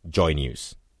 Joy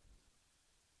News.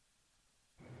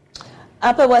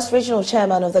 Upper West Regional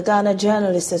Chairman of the Ghana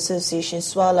Journalists Association,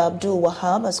 Swala Abdul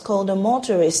Wahab, has called on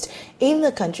motorists in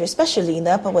the country, especially in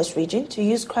the Upper West region, to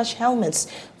use crash helmets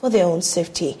for their own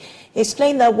safety. He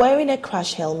explained that wearing a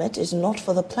crash helmet is not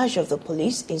for the pleasure of the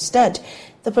police, instead,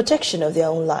 the protection of their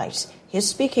own lives. He is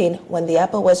speaking when the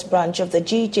Upper West branch of the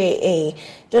GJA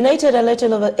donated a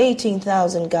little over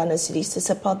 18,000 Ghana cedis to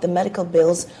support the medical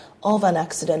bills of an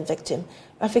accident victim.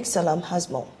 Rafik Salam has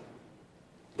more.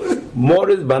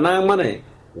 Morris Banangmane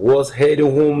was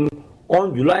heading home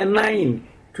on July 9,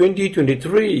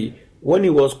 2023, when he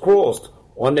was crossed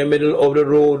on the middle of the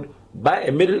road by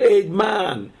a middle-aged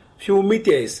man few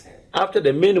meters after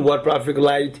the main world traffic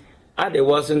light at the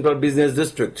West Central Business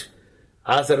District.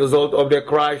 As a result of the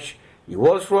crash, he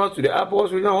was rushed to the Upper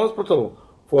West Regional Hospital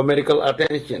for medical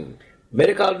attention.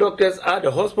 Medical doctors at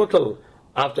the hospital,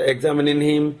 after examining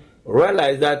him,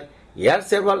 realized that he had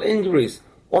several injuries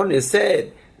on his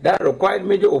head that required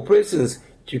major operations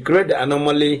to correct the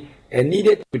anomaly and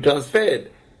needed to be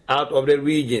transferred out of the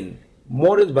region.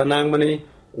 Morris Banangmane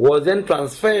was then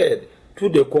transferred to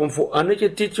the Komfo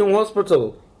Anache Teaching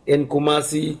Hospital in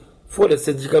Kumasi for the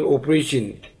surgical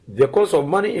operation. The cost of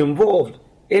money involved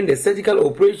in the surgical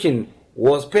operation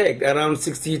was pegged around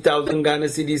 60,000 Ghana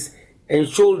cedis and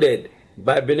shouldered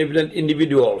by benevolent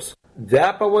individuals. The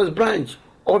Upper West branch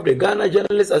of the Ghana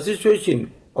Journalists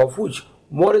Association, of which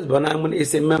Morris Banangmane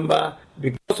is a member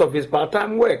because of his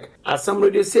part-time work at some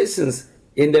radio stations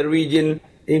in the region,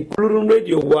 including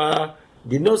Radio Wa,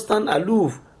 did not stand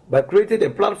aloof but created a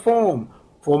platform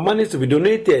for money to be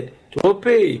donated to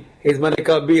pay his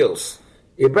medical bills.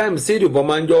 Ibrahim Seydou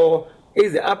Bomanjo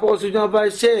is the Upper West Regional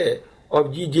Vice Chair of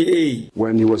GJA.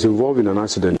 When he was involved in an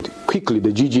accident, quickly the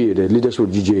GJA, the leadership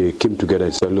of GJA came together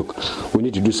and said, look, we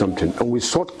need to do something. And we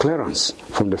sought clearance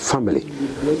from the family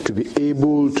to be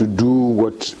able to do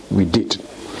what we did.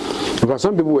 Because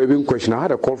some people were even questioning. I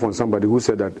had a call from somebody who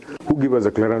said that, who gave us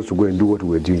the clearance to go and do what we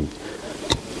were doing?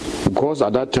 Because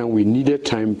at that time we needed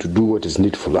time to do what is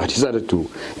needful. I decided to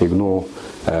ignore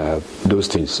those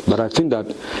things. But I think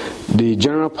that the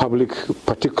general public,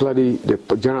 particularly the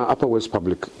general Upper West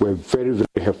public, were very,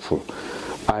 very helpful.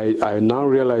 I now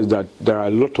realize that there are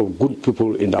a lot of good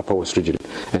people in the Upper West region,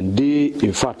 and they,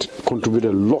 in fact,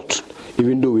 contributed a lot,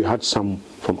 even though we had some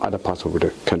from other parts of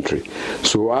the country.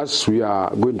 So as we are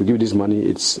going to give this money,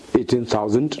 it's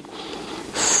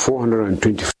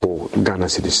 18,424 Ghana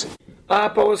cedis.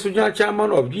 Upper West Regional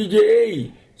Chairman of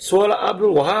GJA, Swala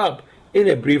Abdul Wahab, in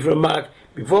a brief remark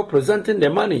before presenting the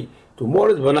money to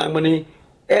Morris Banangmane,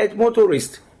 urged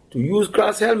motorists to use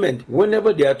crash helmet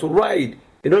whenever they are to ride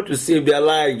in order to save their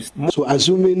lives. So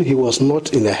assuming he was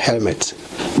not in a helmet,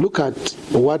 look at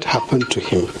what happened to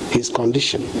him, his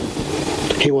condition.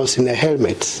 He was in a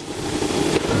helmet.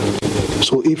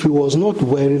 So if he was not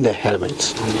wearing the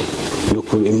helmet, you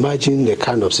could imagine the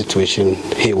kind of situation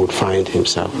he would find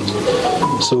himself.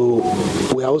 So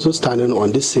we are also standing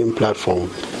on this same platform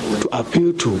to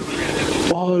appeal to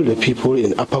all the people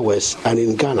in Upper West and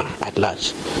in Ghana at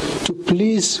large to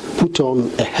please put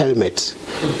on a helmet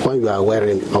when you are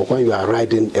wearing or when you are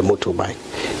riding a motorbike.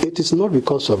 It is not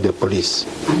because of the police.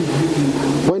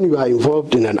 When you are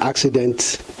involved in an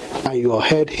accident and your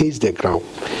head hits the ground,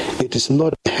 it is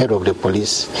not the head of the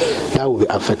police that will be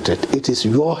affected. It is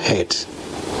your head.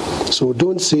 So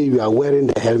don't say you are wearing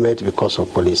the helmet because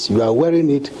of police. You are wearing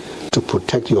it to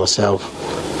protect yourself,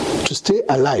 to stay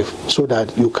alive so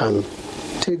that you can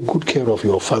take good care of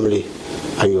your family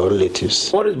and your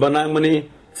relatives. Morris Banangmane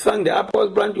thanked the Upper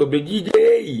West branch of the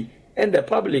GJA and the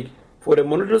public for the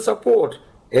monetary support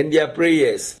and their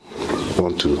prayers. I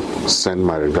want to send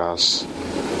my regards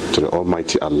to the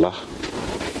Almighty Allah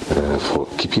for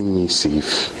keeping me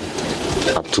safe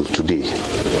up to today.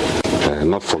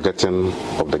 Not forgetting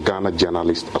of the Ghana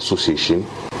Journalists Association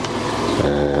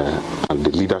and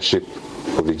the leadership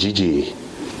of the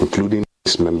GJA, including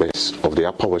members of the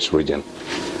Upper West region,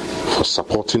 for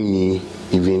supporting me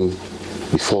even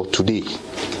before today.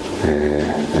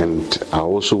 And I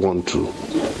also want to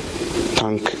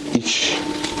thank each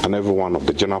and every one of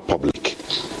the general public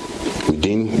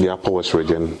within the Upper West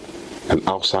region and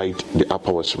outside the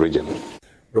Upper West region.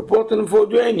 Reporting for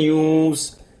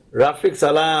JoyNews, Rafiq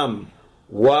Salam.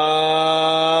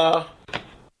 Wow.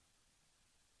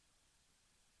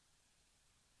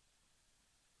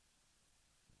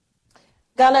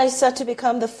 Ghana is set to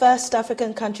become the first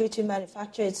African country to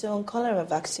manufacture its own cholera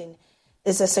vaccine.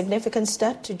 This is a significant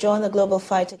step to join the global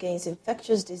fight against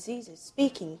infectious diseases.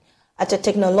 Speaking at a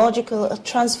technological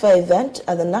transfer event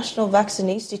at the National Vaccine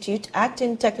Institute,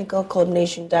 Acting Technical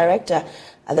Coordination Director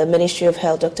at the Ministry of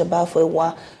Health, Dr. Bafo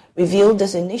Ewa, revealed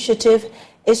this initiative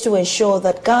is to ensure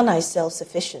that Ghana is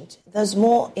self-sufficient. There's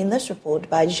more in this report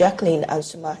by Jacqueline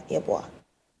Ansuma Yeboah.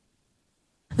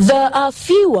 There are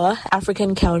fewer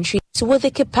African countries with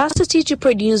the capacity to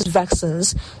produce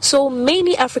vaccines, so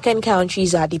many African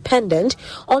countries are dependent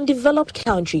on developed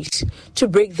countries. To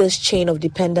break this chain of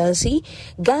dependency,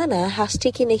 Ghana has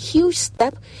taken a huge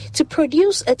step to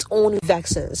produce its own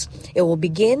vaccines. It will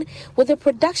begin with the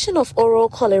production of oral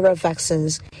cholera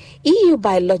vaccines. EU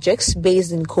Biologics,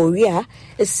 based in Korea,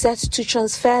 is set to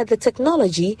transfer the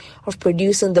technology of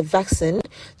producing the vaccine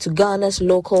to Ghana's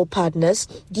local partners,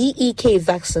 DEK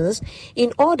Vaccines,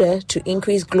 in order to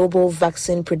increase global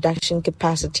vaccine production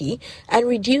capacity and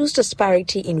reduce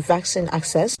disparity in vaccine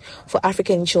access for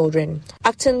African children.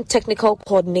 Acting Technical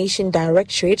Coordination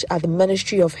Directorate at the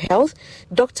Ministry of Health,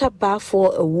 Dr.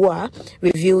 Bafo Ewa,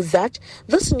 revealed that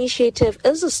this initiative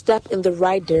is a step in the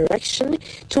right direction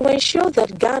to ensure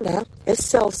that Ghana is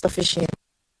self-sufficient.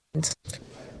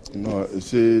 No,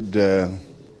 see, the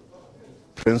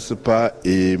principal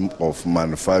aim of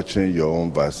manufacturing your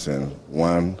own vaccine,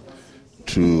 one,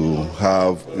 to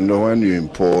have, when you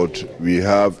import, we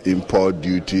have import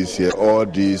duties here. All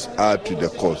these add to the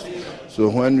cost. So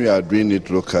when we are doing it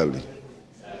locally,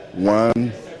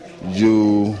 one,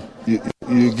 you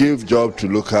give job to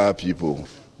local people.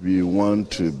 We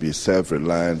want to be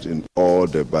self-reliant in all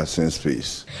the vaccine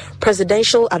space.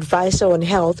 Presidential Advisor on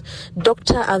Health,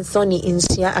 Dr. Anthony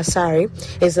Insia Asari,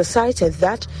 is excited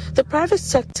that the private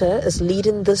sector is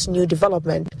leading this new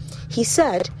development. He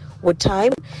said, with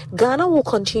time, Ghana will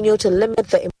continue to limit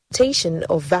the importation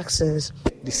of vaccines.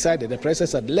 Decided, the president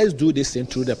said, let's do this thing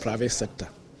through the private sector.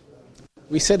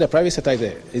 We said the private sector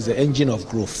is the engine of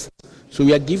growth. So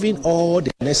we are giving all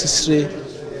the necessary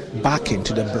backing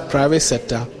to the private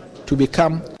sector to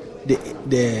become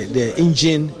the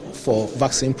engine for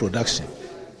vaccine production.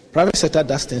 Private sector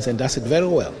does things and does it very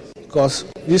well, because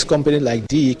this company like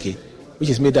DEK, which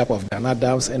is made up of Ghana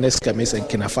Dams, NS Chemist and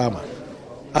Kina Pharma,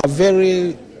 are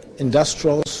very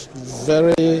industrious,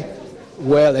 very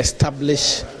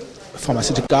well-established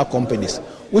pharmaceutical companies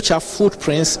which have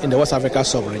footprints in the West Africa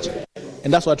sub-region.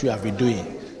 And that's what we have been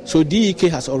doing. So DEK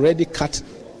has already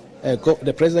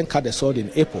the president cut the sword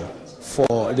in April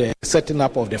for the setting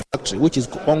up of the factory, which is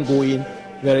ongoing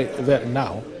very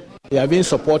now. They are being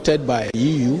supported by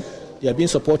EU, they are being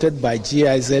supported by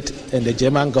GIZ and the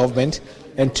German government,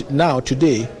 and now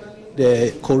today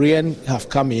the Korean have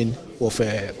come in with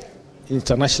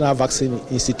International Vaccine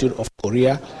Institute of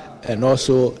Korea and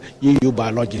also EU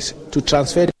Biologics to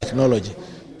transfer the technology.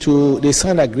 They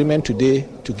signed an agreement today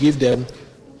to give them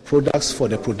products for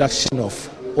the production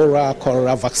of oral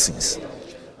cholera vaccines.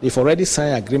 They've already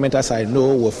signed an agreement, as I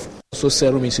know, with also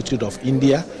Serum Institute of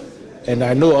India, and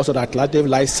I know also that Atlantic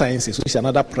Life Sciences, which is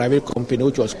another private company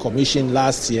which was commissioned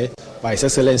last year by His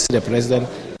Excellency the President.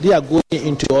 They are going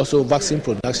into also vaccine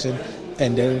production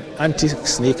and then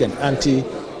anti-snake and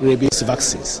anti-rabies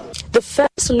vaccines. The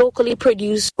first locally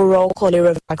produced oral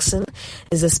cholera vaccine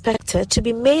is expected to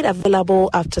be made available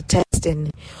after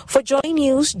testing. For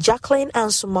JoyNews, Jacqueline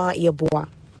Ansuma Yeboah.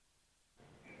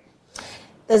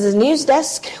 This is News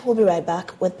Desk. We'll be right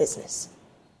back with business.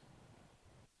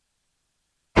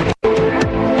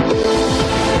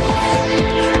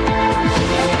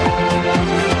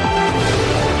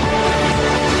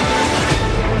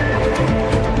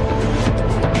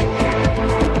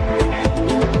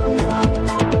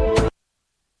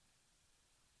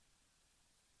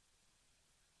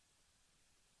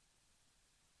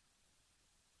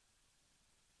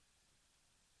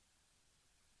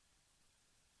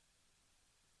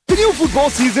 The new football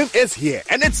season is here,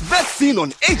 and it's best seen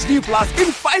on HD Plus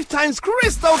in 5 times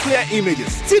crystal clear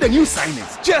images. See the new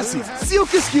signings, jerseys,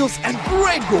 silky skills, and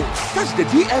great goals. Catch the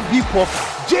DFB Pokal,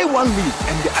 J1 League,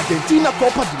 and the Argentina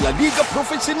Copa de la Liga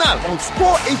Profesional on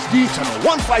Sport HD channel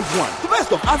 151. The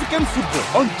best of African football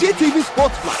on JTV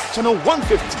Sports Plus channel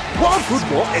 150. World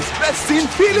football is best seen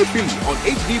Philly on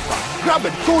HD Plus. Grab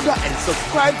a decoder and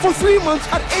subscribe for 3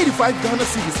 months at 85 Ghana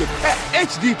cedis per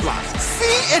HD Plus.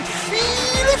 See it,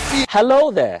 feel it.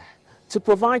 Hello there. To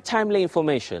provide timely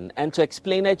information and to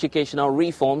explain educational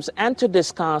reforms and to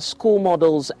discuss school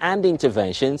models and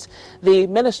interventions, the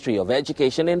Ministry of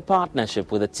Education, in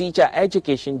partnership with the Teacher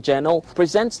Education Journal,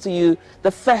 presents to you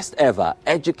the first ever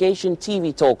education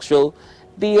TV talk show,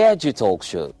 the Edu Talk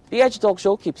Show. The Edu Talk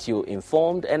Show keeps you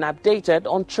informed and updated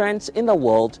on trends in the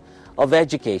world of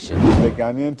education. The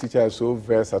Ghanaian teacher is so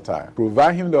versatile.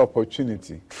 Provide him the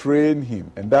opportunity, train him,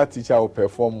 and that teacher will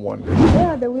perform wonders. Where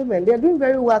are the women? They're doing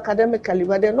very well academically,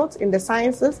 but they're not in the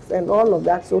sciences and all of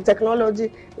that. So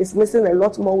technology is missing a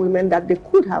lot more women that they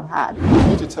could have had. You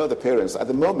need to tell the parents, at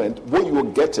the moment, what you are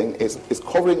getting is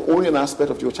covering only an aspect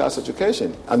of your child's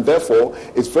education. And therefore,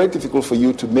 it's very difficult for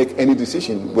you to make any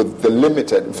decision with the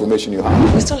limited information you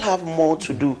have. We still have more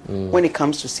to do when it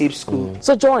comes to safe school.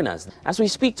 So join us as we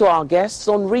speak to our guests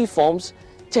on reforms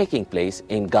taking place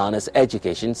in Ghana's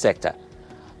education sector.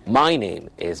 My name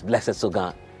is Blessed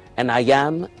Sogan, and I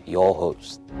am your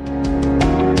host.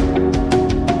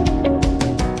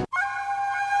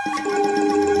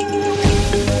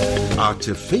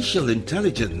 Artificial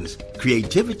intelligence,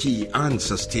 creativity and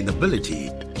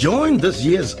sustainability. Join this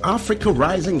year's Africa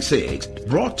Rising 6,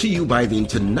 brought to you by the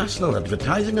International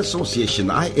Advertising Association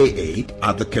IAA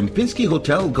at the Kempinski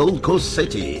Hotel, Gold Coast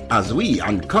City, as we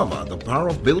uncover the power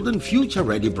of building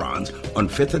future-ready brands on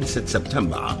 5th and 6th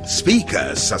September.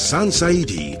 Speakers Sasan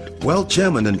Saidi, World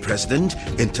Chairman and President,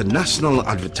 International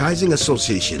Advertising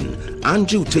Association,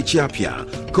 Andrew Techiapia,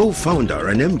 Co-Founder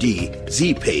and MD,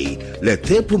 ZPay,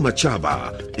 Letepu Machaba,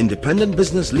 Independent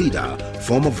Business Leader,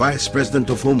 former Vice President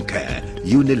of Home Care,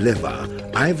 Unilever,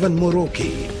 Ivan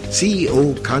Moroki,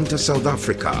 CEO, Kanta South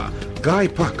Africa, Guy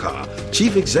Parker,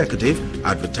 Chief Executive,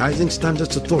 Advertising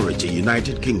Standards Authority,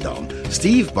 United Kingdom,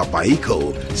 Steve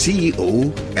Papaiko,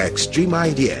 CEO, Extreme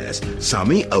Ideas,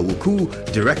 Sami Awuku,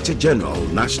 Director General,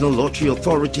 National Lottery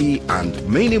Authority, and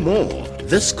many more.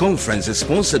 This conference is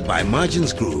sponsored by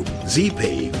Margins Group,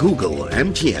 ZPay, Google,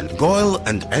 MTN, GOIL,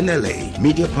 and NLA,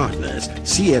 Media Partners,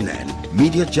 CNN,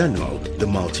 Media General, the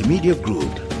Multimedia Group,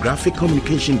 Graphic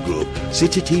Communication Group,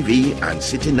 City TV, and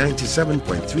City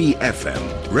 97.3 FM.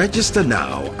 Register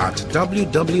now at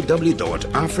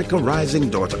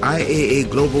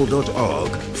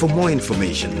www.africarising.iaaglobal.org for more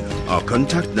information, or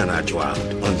contact Nanajwa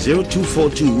on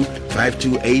 0242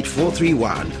 528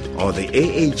 431 or the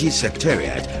AAG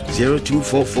Secretariat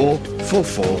 0244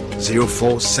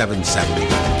 440477.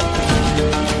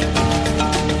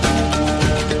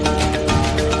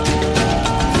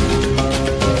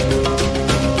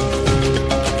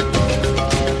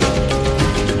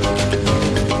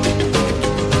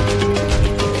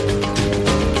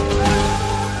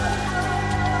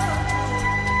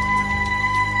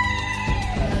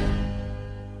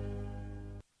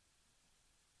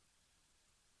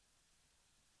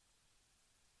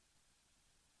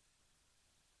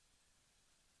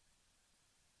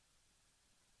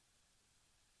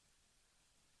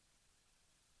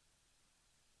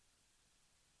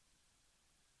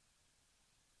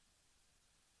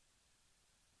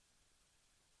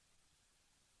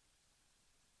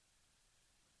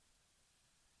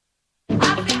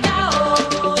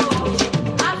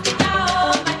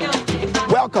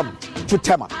 Welcome to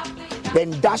Tema, the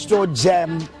industrial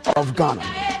gem of Ghana.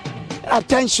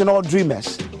 Attention all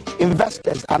dreamers,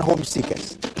 investors and home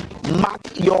seekers. Mark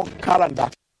your calendar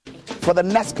for the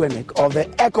next clinic of the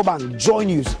EcoBank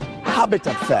JoyNews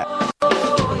Habitat Fair.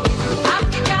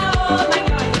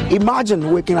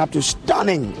 Imagine waking up to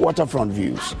stunning waterfront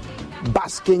views,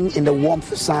 basking in the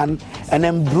warmth sun and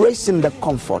embracing the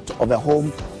comfort of a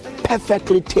home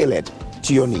perfectly tailored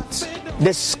to your needs.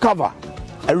 Discover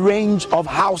a range of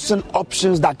housing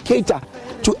options that cater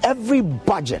to every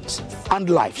budget and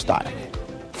lifestyle.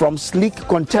 From sleek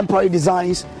contemporary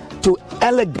designs to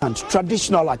elegant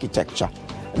traditional architecture,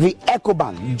 the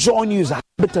EcoBank JoyNews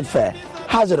Habitat Fair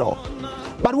has it all.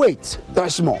 But wait,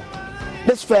 there's more.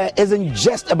 This fair isn't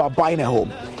just about buying a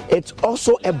home. It's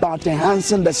also about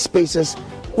enhancing the spaces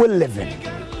we live in.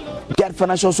 Get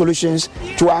financial solutions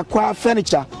to acquire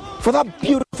furniture for that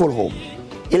beautiful home,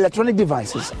 electronic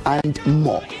devices, and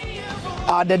more.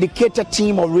 Our dedicated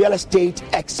team of real estate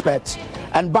experts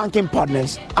and banking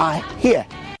partners are here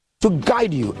to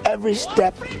guide you every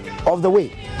step of the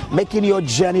way, making your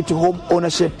journey to home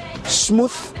ownership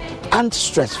smooth and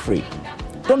stress-free.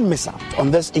 Don't miss out on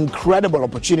this incredible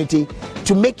opportunity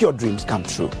to make your dreams come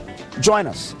true. Join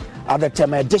us at the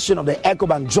 10th edition of the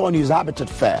EcoBank JoyNews Habitat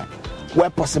Fair, where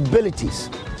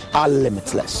possibilities are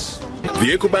limitless.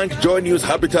 The EcoBank JoyNews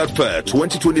Habitat Fair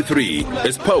 2023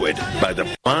 is powered by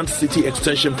the Planned City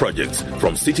Extension Projects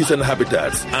from Cities and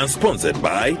Habitats and sponsored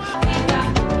by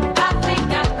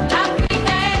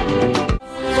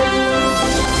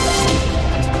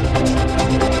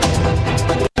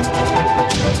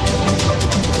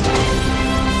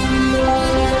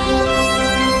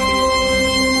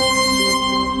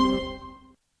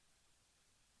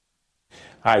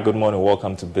Hi, good morning.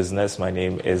 Welcome to Business. My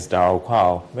name is Darrell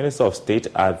Kwao. Minister of State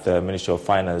at the Ministry of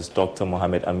Finance, Dr.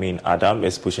 Mohamed Amin Adam,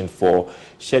 is pushing for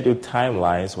scheduled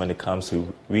timelines when it comes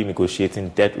to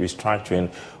renegotiating debt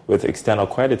restructuring with external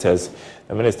creditors.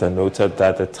 The minister noted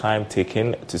that the time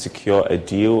taken to secure a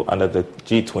deal under the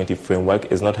G20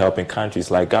 framework is not helping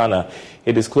countries like Ghana.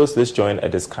 He disclosed this during a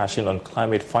discussion on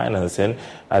climate financing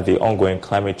at the ongoing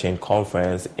climate change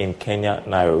conference in Kenya,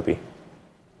 Nairobi.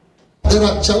 There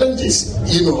are challenges,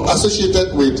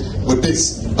 associated with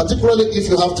this, particularly if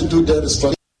you have to do debt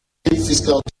restructuring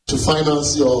fiscal to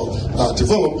finance your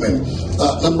development.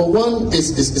 Number one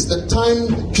is the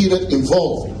time period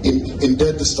involved in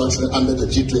debt restructuring under the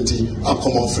G20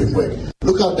 common framework.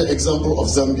 Look at the example of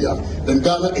Zambia. Then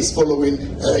Ghana is following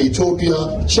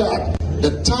Ethiopia, Chad.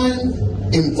 The time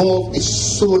involved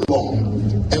is so long,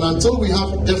 and until we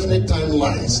have definite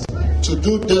timelines to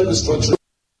do debt restructuring,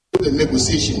 the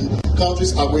negotiation,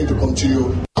 countries are going to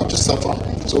continue to suffer.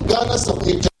 So Ghana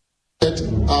submitted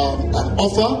an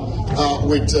offer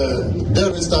with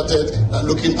they started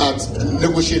looking at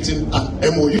negotiating an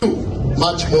MOU,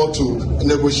 much more to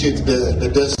negotiate the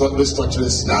debt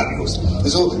restructuring scenarios. And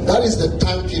so that is the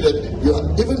time period.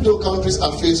 Even though countries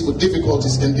are faced with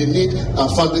difficulties and they need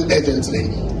funding urgently,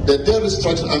 the debt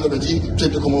restructuring under the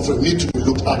G20 common framework need to be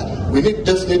looked at. We need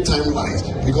definite timelines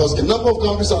because a number of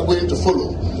countries are going to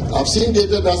follow. I've seen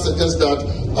data that suggests that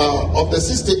of the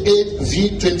 68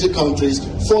 V20 countries,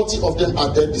 40 of them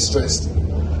are debt distressed.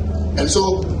 And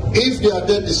so if they are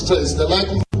debt distressed, the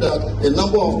likelihood that a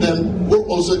number of them will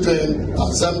also join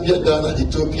Zambia, Ghana,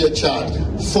 Ethiopia, Chad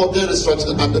for their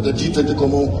restructuring under the G20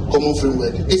 common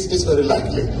framework is very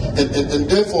likely. And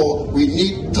therefore, we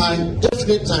need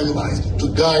definite timelines to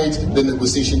guide the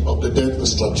negotiation of the debt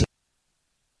restructuring.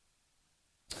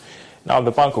 Now,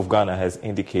 the Bank of Ghana has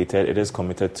indicated it is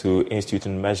committed to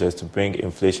instituting measures to bring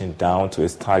inflation down to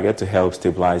its target to help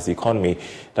stabilize the economy.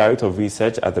 Director of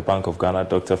Research at the Bank of Ghana,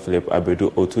 Dr. Philip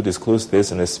Abredu-Otu, disclosed this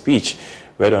in a speech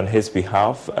read on his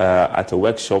behalf at a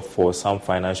workshop for some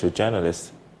financial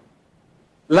journalists.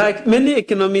 Like many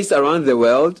economies around the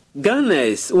world,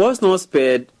 Ghana was not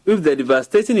spared with the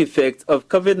devastating effects of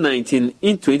COVID-19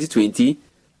 in 2020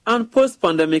 and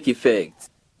post-pandemic effects.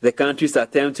 The country's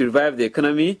attempt to revive the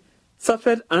economy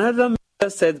suffered another major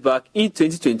setback in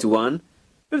 2021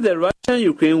 with the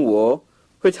Russian-Ukraine war,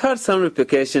 which had some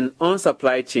repercussion on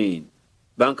supply chain.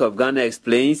 Bank of Ghana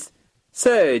explains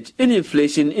surge in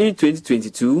inflation in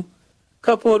 2022,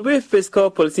 coupled with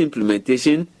fiscal policy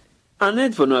implementation and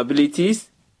net vulnerabilities,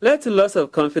 led to loss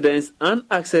of confidence and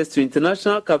access to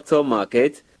international capital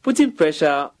markets, putting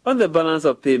pressure on the balance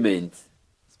of payments.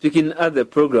 Speaking at the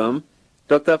program,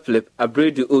 Dr. Philip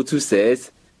Abredu-Otu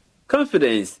says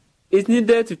confidence is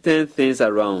needed to turn things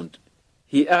around.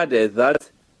 He added that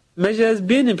measures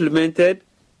being implemented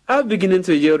are beginning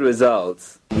to yield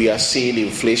results. We are seeing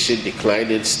inflation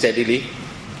declining steadily,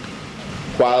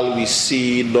 while we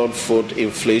see non-food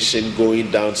inflation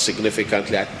going down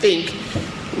significantly. I think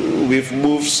we've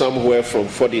moved somewhere from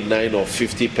 49 or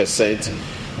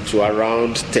 50% to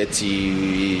around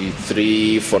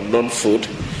 33 for non-food.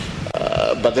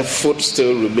 But the food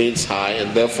still remains high,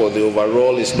 and therefore the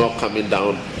overall is not coming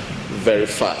down very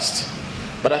fast.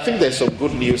 But I think there's some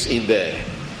good news in there.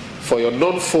 For your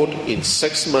non-food in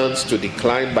 6 months to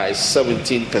decline by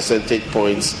 17 percentage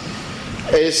points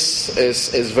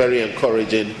is very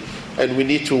encouraging, and we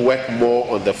need to work more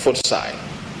on the food side.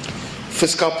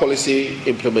 Fiscal policy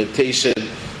implementation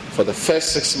for the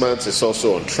first 6 months is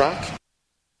also on track.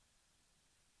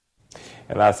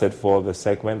 And that's it for the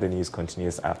segment. The news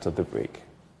continues after the break.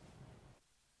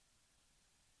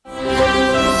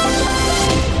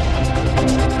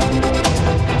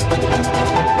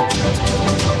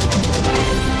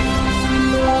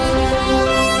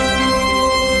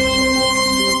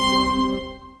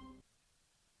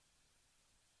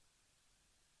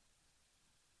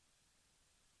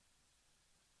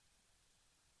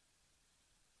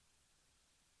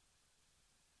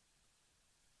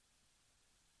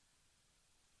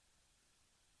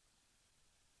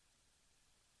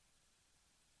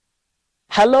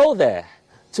 Hello there.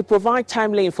 To provide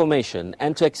timely information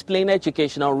and to explain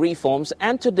educational reforms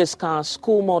and to discuss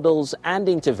school models and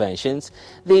interventions,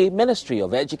 the Ministry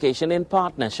of Education, in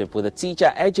partnership with the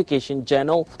Teacher Education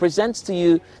Journal, presents to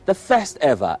you the first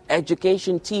ever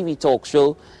education TV talk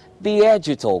show, the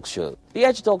Edu Talk Show. The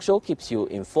Edu Talk Show keeps you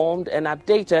informed and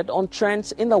updated on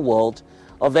trends in the world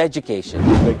of education.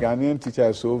 The Ghanaian teacher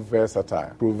is so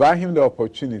versatile. Provide him the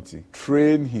opportunity,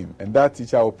 train him, and that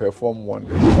teacher will perform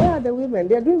wonders. Where are the women?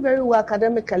 They're doing very well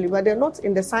academically, but they're not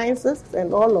in the sciences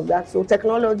and all of that. So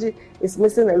technology is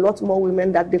missing a lot more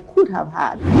women that they could have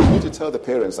had. You need to tell the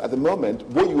parents, at the moment,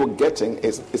 what you are getting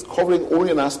is covering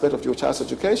only an aspect of your child's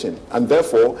education. And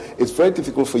therefore, it's very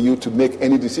difficult for you to make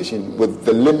any decision with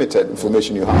the limited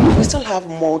information you have. We still have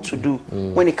more to do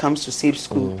when it comes to safe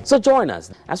school. So join us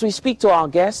as we speak to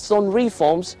our guests on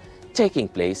reforms taking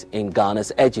place in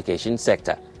Ghana's education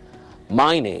sector.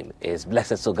 My name is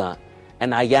Blessed Sogan,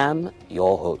 and I am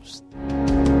your host.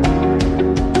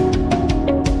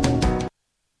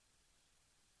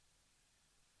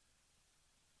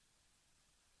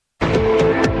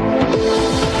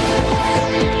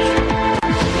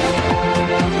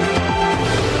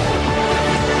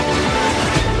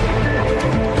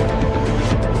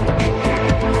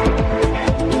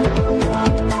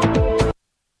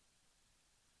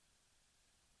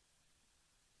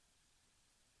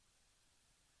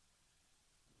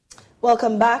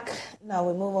 Welcome back. Now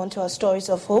we move on to our stories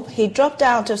of hope. He dropped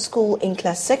out of school in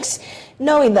class 6,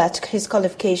 knowing that his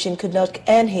qualification could not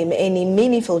earn him any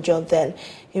meaningful job then.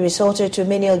 He resorted to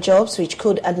menial jobs which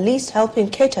could at least help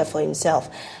him cater for himself.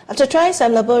 After trying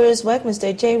some laborious work,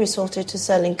 Mr. J resorted to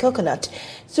selling coconut.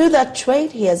 Through that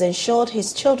trade, he has ensured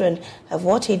his children have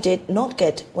what he did not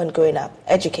get when growing up,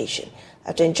 education.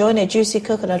 After enjoying a juicy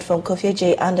coconut from Kofi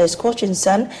J under his scorching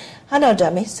sun, Hannah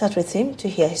Odame sat with him to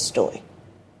hear his story.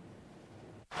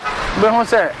 But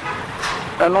say,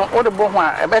 no, all the bone,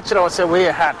 a bachelor say we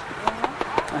had.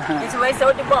 It's way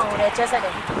so the bone with a chest.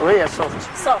 We are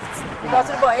soft. Soft.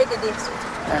 Because the boy ate this.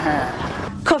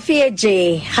 Kofi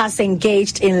J has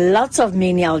engaged in lots of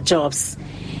menial jobs.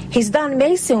 He's done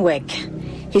mason work.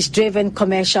 He's driven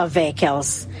commercial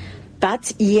vehicles.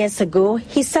 But years ago,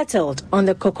 he settled on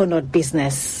the coconut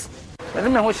business.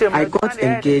 I got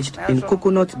engaged in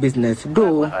coconut business,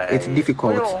 though it's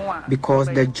difficult because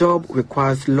the job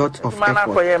requires lots of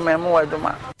effort.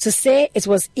 To say it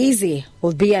was easy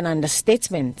would be an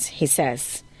understatement, he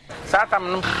says.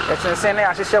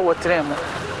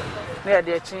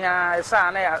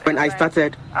 When I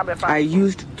started, I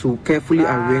used to carefully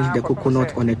arrange the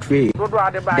coconut on a tray.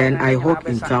 Then I hawk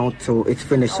in town till it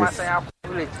finishes.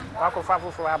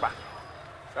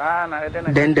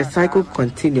 Then the cycle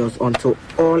continues until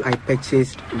all I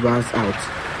purchased runs out.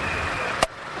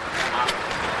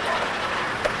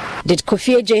 Did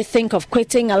Kofi J think of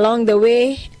quitting along the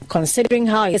way, considering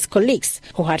how his colleagues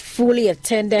who had fully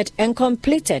attended and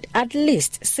completed at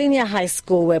least senior high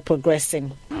school were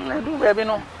progressing?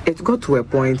 It got to a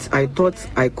point I thought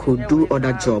I could do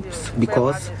other jobs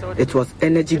because it was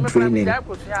energy draining.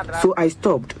 So I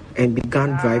stopped and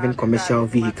began driving commercial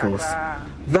vehicles.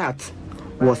 That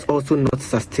was also not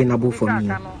sustainable for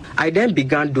me. I then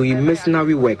began doing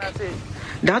mercenary work.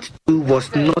 That too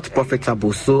was not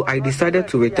profitable, so I decided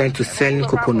to return to selling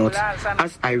coconut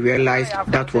as I realized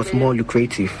that was more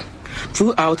lucrative.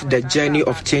 Throughout the journey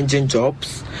of changing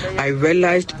jobs, I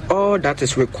realized all that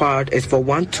is required is for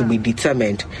one to be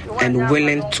determined and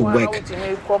willing to work.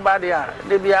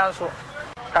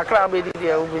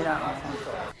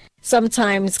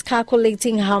 Sometimes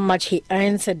calculating how much he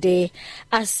earns a day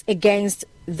as against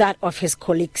that of his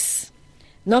colleagues.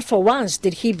 Not for once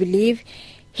did he believe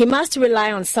he must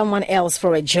rely on someone else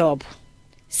for a job.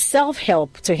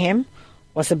 Self-help to him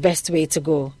was the best way to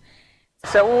go.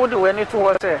 As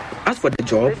for the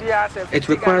job, it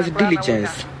requires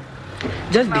diligence.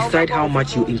 Just decide how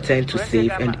much you intend to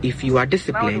save, and if you are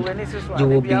disciplined, you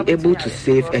will be able to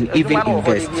save and even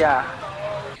invest.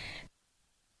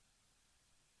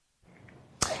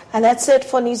 And that's it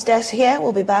for News Desk here.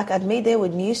 We'll be back at midday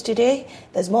with News Today.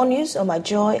 There's more news on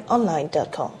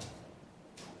myjoyonline.com.